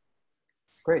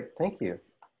 Great, thank you.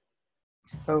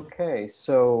 Okay,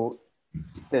 so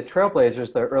the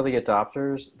trailblazers, the early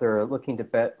adopters, they're looking to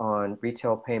bet on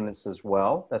retail payments as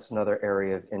well. That's another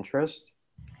area of interest.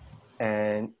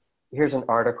 And here's an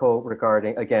article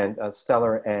regarding, again,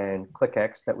 Stellar and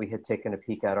ClickX that we had taken a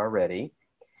peek at already.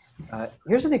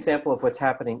 Here's an example of what's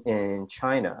happening in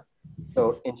China.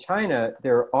 So in China,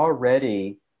 they're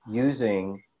already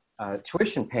using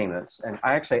tuition payments. And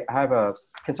I actually have a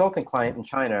consulting client in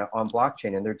China on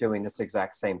blockchain, and they're doing this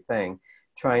exact same thing,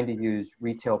 trying to use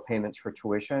retail payments for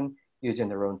tuition using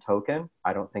their own token.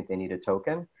 I don't think they need a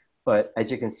token, but as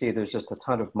you can see, there's just a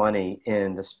ton of money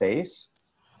in the space.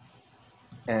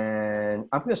 And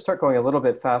I'm going to start going a little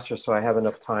bit faster so I have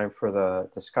enough time for the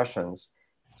discussions.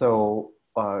 So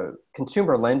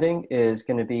consumer lending is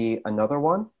going to be another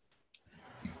one.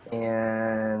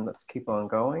 And let's keep on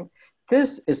going.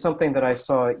 This is something that I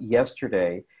saw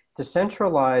yesterday,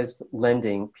 decentralized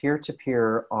lending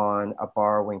peer-to-peer on a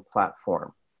borrowing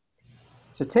platform.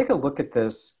 So take a look at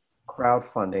this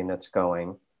crowdfunding that's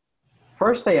going.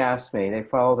 First, they asked me, they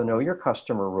follow the know your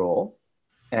customer rule,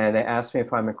 and they asked me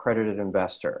if I'm an accredited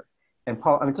investor. And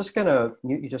Paul, I'm just gonna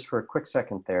mute you just for a quick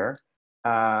second there.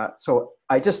 So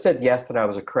I just said yes, that I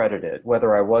was accredited.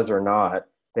 Whether I was or not,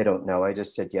 they don't know. I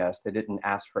just said yes. They didn't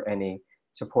ask for any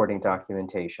supporting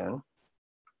documentation.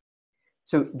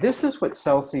 So this is what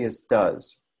Celsius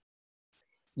does.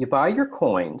 You buy your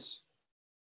coins,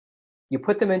 you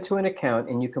put them into an account,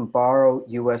 and you can borrow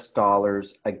US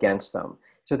dollars against them.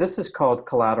 So this is called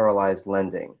collateralized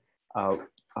lending.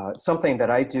 Something that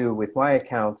I do with my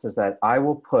accounts is that I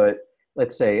will put,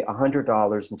 let's say,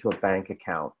 $100 into a bank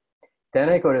account. Then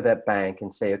I go to that bank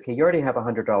and say, okay, you already have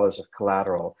 $100 of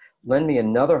collateral. Lend me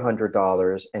another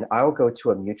 $100, and I'll go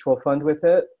to a mutual fund with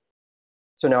it.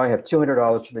 So now I have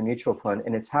 $200 for the mutual fund,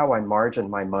 and it's how I margin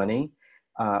my money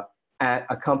at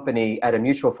a company, at a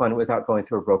mutual fund, without going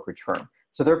through a brokerage firm.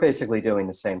 So they're basically doing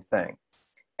the same thing.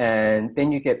 And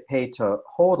then you get paid to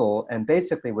HODL, and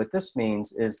basically what this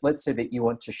means is, let's say that you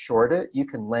want to short it, you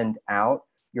can lend out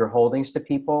your holdings to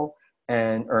people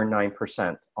and earn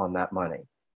 9% on that money.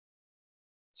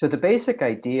 So the basic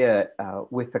idea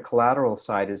with the collateral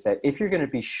side is that if you're going to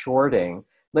be shorting,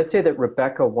 let's say that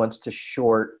Rebecca wants to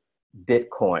short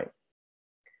Bitcoin.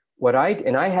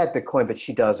 and I had Bitcoin, but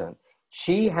she doesn't.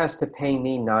 She has to pay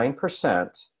me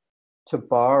 9% to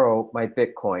borrow my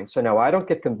Bitcoin. So now I don't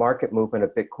get the market movement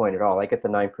of Bitcoin at all. I get the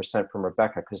 9% from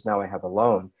Rebecca because now I have a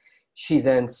loan. She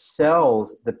then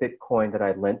sells the Bitcoin that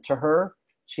I lent to her.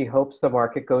 She hopes the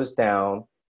market goes down.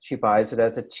 She buys it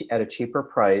at a cheaper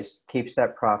price, keeps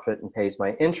that profit, and pays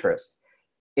my interest.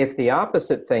 If the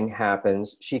opposite thing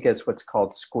happens, she gets what's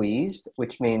called squeezed,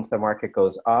 which means the market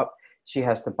goes up. She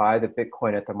has to buy the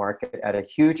Bitcoin at the market at a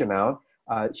huge amount.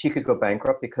 She could go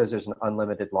bankrupt because there's an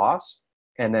unlimited loss,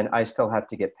 and then I still have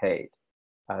to get paid.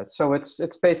 So it's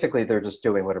basically they're just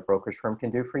doing what a brokerage firm can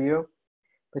do for you.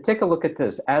 But take a look at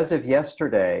this. As of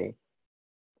yesterday,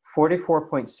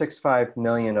 44.65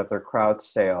 million of their crowd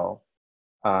sale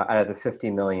out of the 50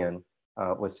 million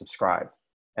was subscribed.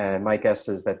 And my guess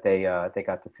is that they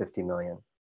got the 50 million.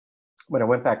 When I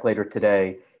went back later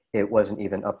today, it wasn't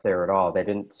even up there at all. They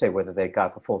didn't say whether they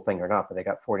got the full thing or not, but they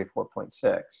got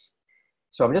 44.6.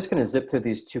 So I'm just going to zip through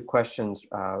these two questions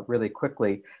really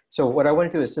quickly. So what I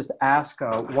want to do is just ask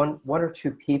one or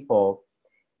two people.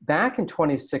 Back in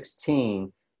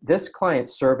 2016, this client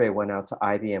survey went out to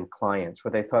IBM clients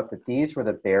where they thought that these were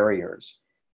the barriers: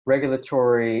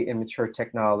 regulatory, immature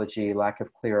technology, lack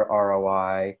of clear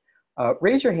ROI.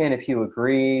 Raise your hand if you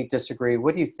agree, disagree.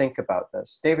 What do you think about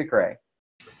this? David Gray.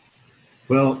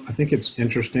 Well, I think it's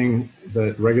interesting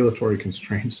that regulatory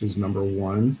constraints is number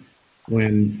one,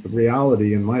 when the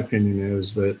reality, in my opinion,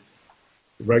 is that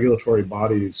the regulatory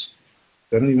bodies,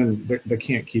 they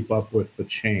can't keep up with the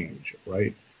change,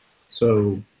 right?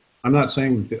 So I'm not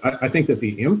saying I think that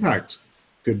the impact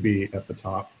could be at the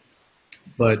top,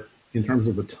 but in terms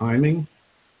of the timing,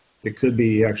 it could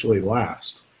be actually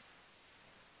last.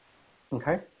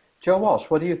 Okay. Joe Walsh,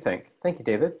 what do you think? Thank you,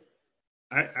 David.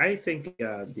 I think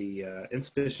the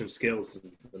insufficient skills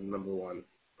is the number one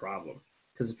problem.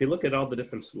 Because if you look at all the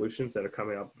different solutions that are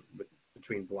coming up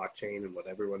between blockchain and what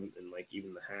everyone, and like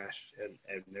even the hash and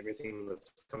everything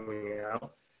that's coming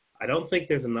out, I don't think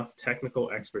there's enough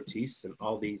technical expertise in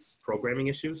all these programming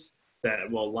issues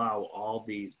that will allow all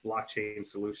these blockchain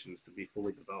solutions to be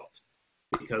fully developed.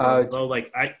 Because although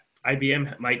like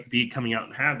IBM might be coming out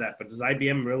and have that, but does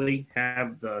IBM really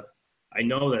have the, I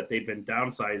know that they've been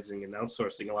downsizing and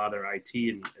outsourcing a lot of their IT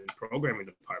and programming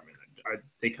department.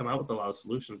 They come out with a lot of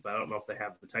solutions, but I don't know if they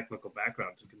have the technical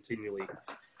background to continually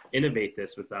innovate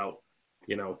this without,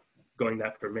 going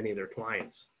that for many of their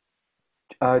clients.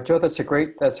 Joe, that's a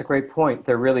great point.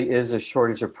 There really is a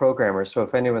shortage of programmers. So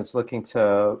if anyone's looking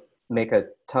to make a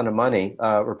ton of money,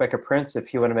 Rebecca Prince,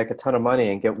 if you want to make a ton of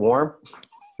money and get warm,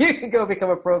 you can go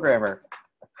become a programmer.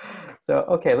 So,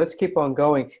 okay, let's keep on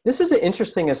going. This is an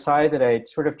interesting aside that I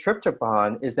sort of tripped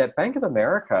upon, is that Bank of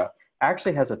America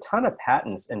actually has a ton of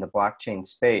patents in the blockchain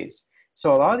space.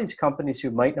 So a lot of these companies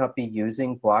who might not be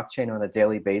using blockchain on a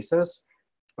daily basis,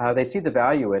 they see the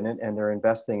value in it and they're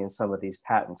investing in some of these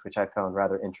patents, which I found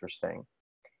rather interesting.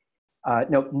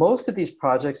 Now, most of these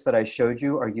projects that I showed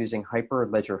you are using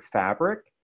Hyperledger Fabric,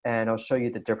 and I'll show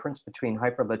you the difference between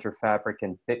Hyperledger Fabric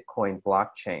and Bitcoin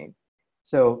blockchain.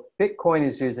 So Bitcoin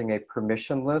is using a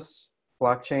permissionless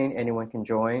blockchain. Anyone can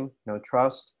join, no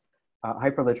trust.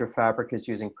 Hyperledger Fabric is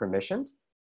using permissioned.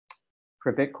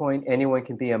 For Bitcoin, anyone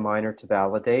can be a miner to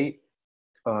validate.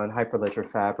 On Hyperledger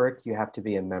Fabric, you have to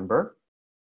be a member.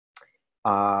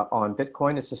 On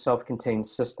Bitcoin, it's a self-contained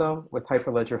system. With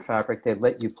Hyperledger Fabric, they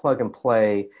let you plug and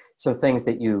play some things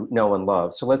that you know and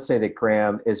love. So let's say that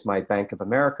Graham is my Bank of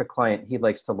America client. He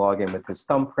likes to log in with his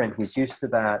thumbprint. He's used to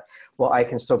that. Well, I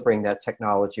can still bring that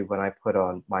technology when I put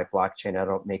on my blockchain. I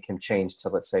don't make him change to,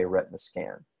 let's say, a retina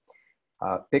scan.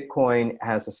 Bitcoin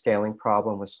has a scaling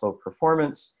problem with slow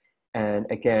performance. And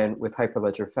again, with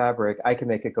Hyperledger Fabric, I can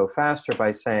make it go faster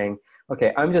by saying,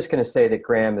 okay, I'm just going to say that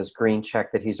Graham is green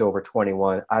check that he's over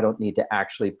 21. I don't need to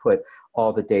actually put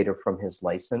all the data from his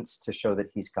license to show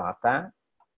that he's got that.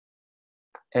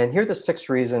 And here are the 6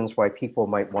 reasons why people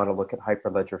might want to look at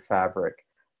Hyperledger Fabric.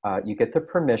 You get the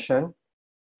permission.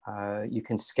 You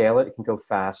can scale it. It can go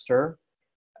faster.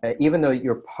 Even though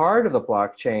you're part of the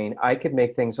blockchain, I could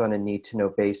make things on a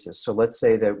need-to-know basis. So let's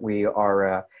say that we are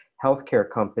a healthcare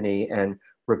company and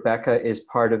Rebecca is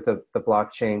part of the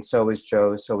blockchain, so is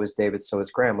Joe, so is David, so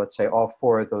is Graham. Let's say all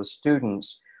 4 of those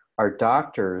students are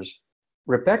doctors.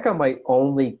 Rebecca might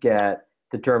only get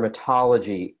the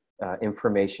dermatology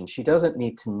information. She doesn't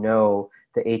need to know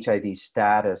the HIV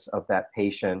status of that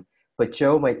patient, but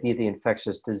Joe might be the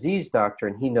infectious disease doctor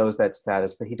and he knows that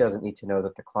status, but he doesn't need to know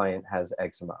that the client has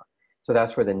eczema. So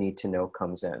that's where the need to know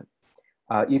comes in.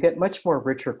 You get much more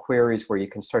richer queries where you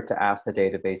can start to ask the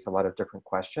database a lot of different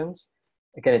questions.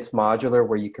 Again, it's modular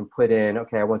where you can put in,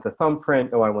 okay, I want the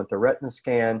thumbprint, oh, I want the retina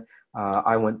scan,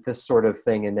 I want this sort of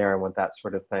thing in there, I want that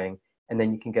sort of thing. And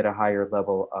then you can get a higher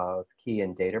level of key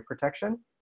and data protection.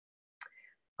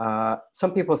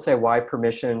 Some people say, why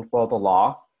permission? Well, the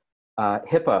law.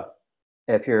 HIPAA,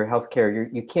 if you're healthcare,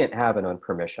 you can't have it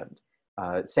unpermissioned.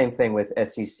 Same thing with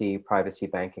SEC, privacy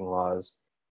banking laws.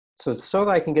 So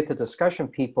that I can get the discussion,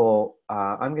 people,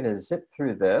 I'm going to zip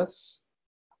through this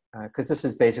because this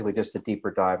is basically just a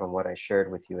deeper dive on what I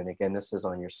shared with you. And again, this is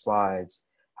on your slides.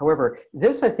 However,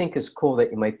 this I think is cool that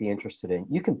you might be interested in.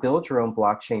 You can build your own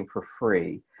blockchain for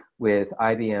free with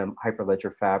IBM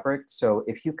Hyperledger Fabric. So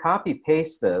if you copy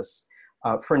paste this,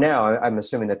 for now, I'm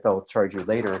assuming that they'll charge you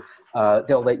later,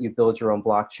 they'll let you build your own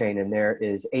blockchain, and there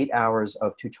is 8 hours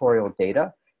of tutorial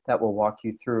data that will walk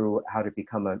you through how to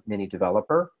become a mini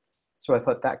developer. So I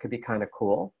thought that could be kind of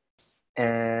cool.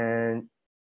 And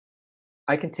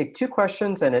I can take 2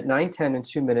 questions, and at 9:10 in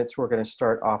 2 minutes, we're going to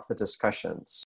start off the discussions.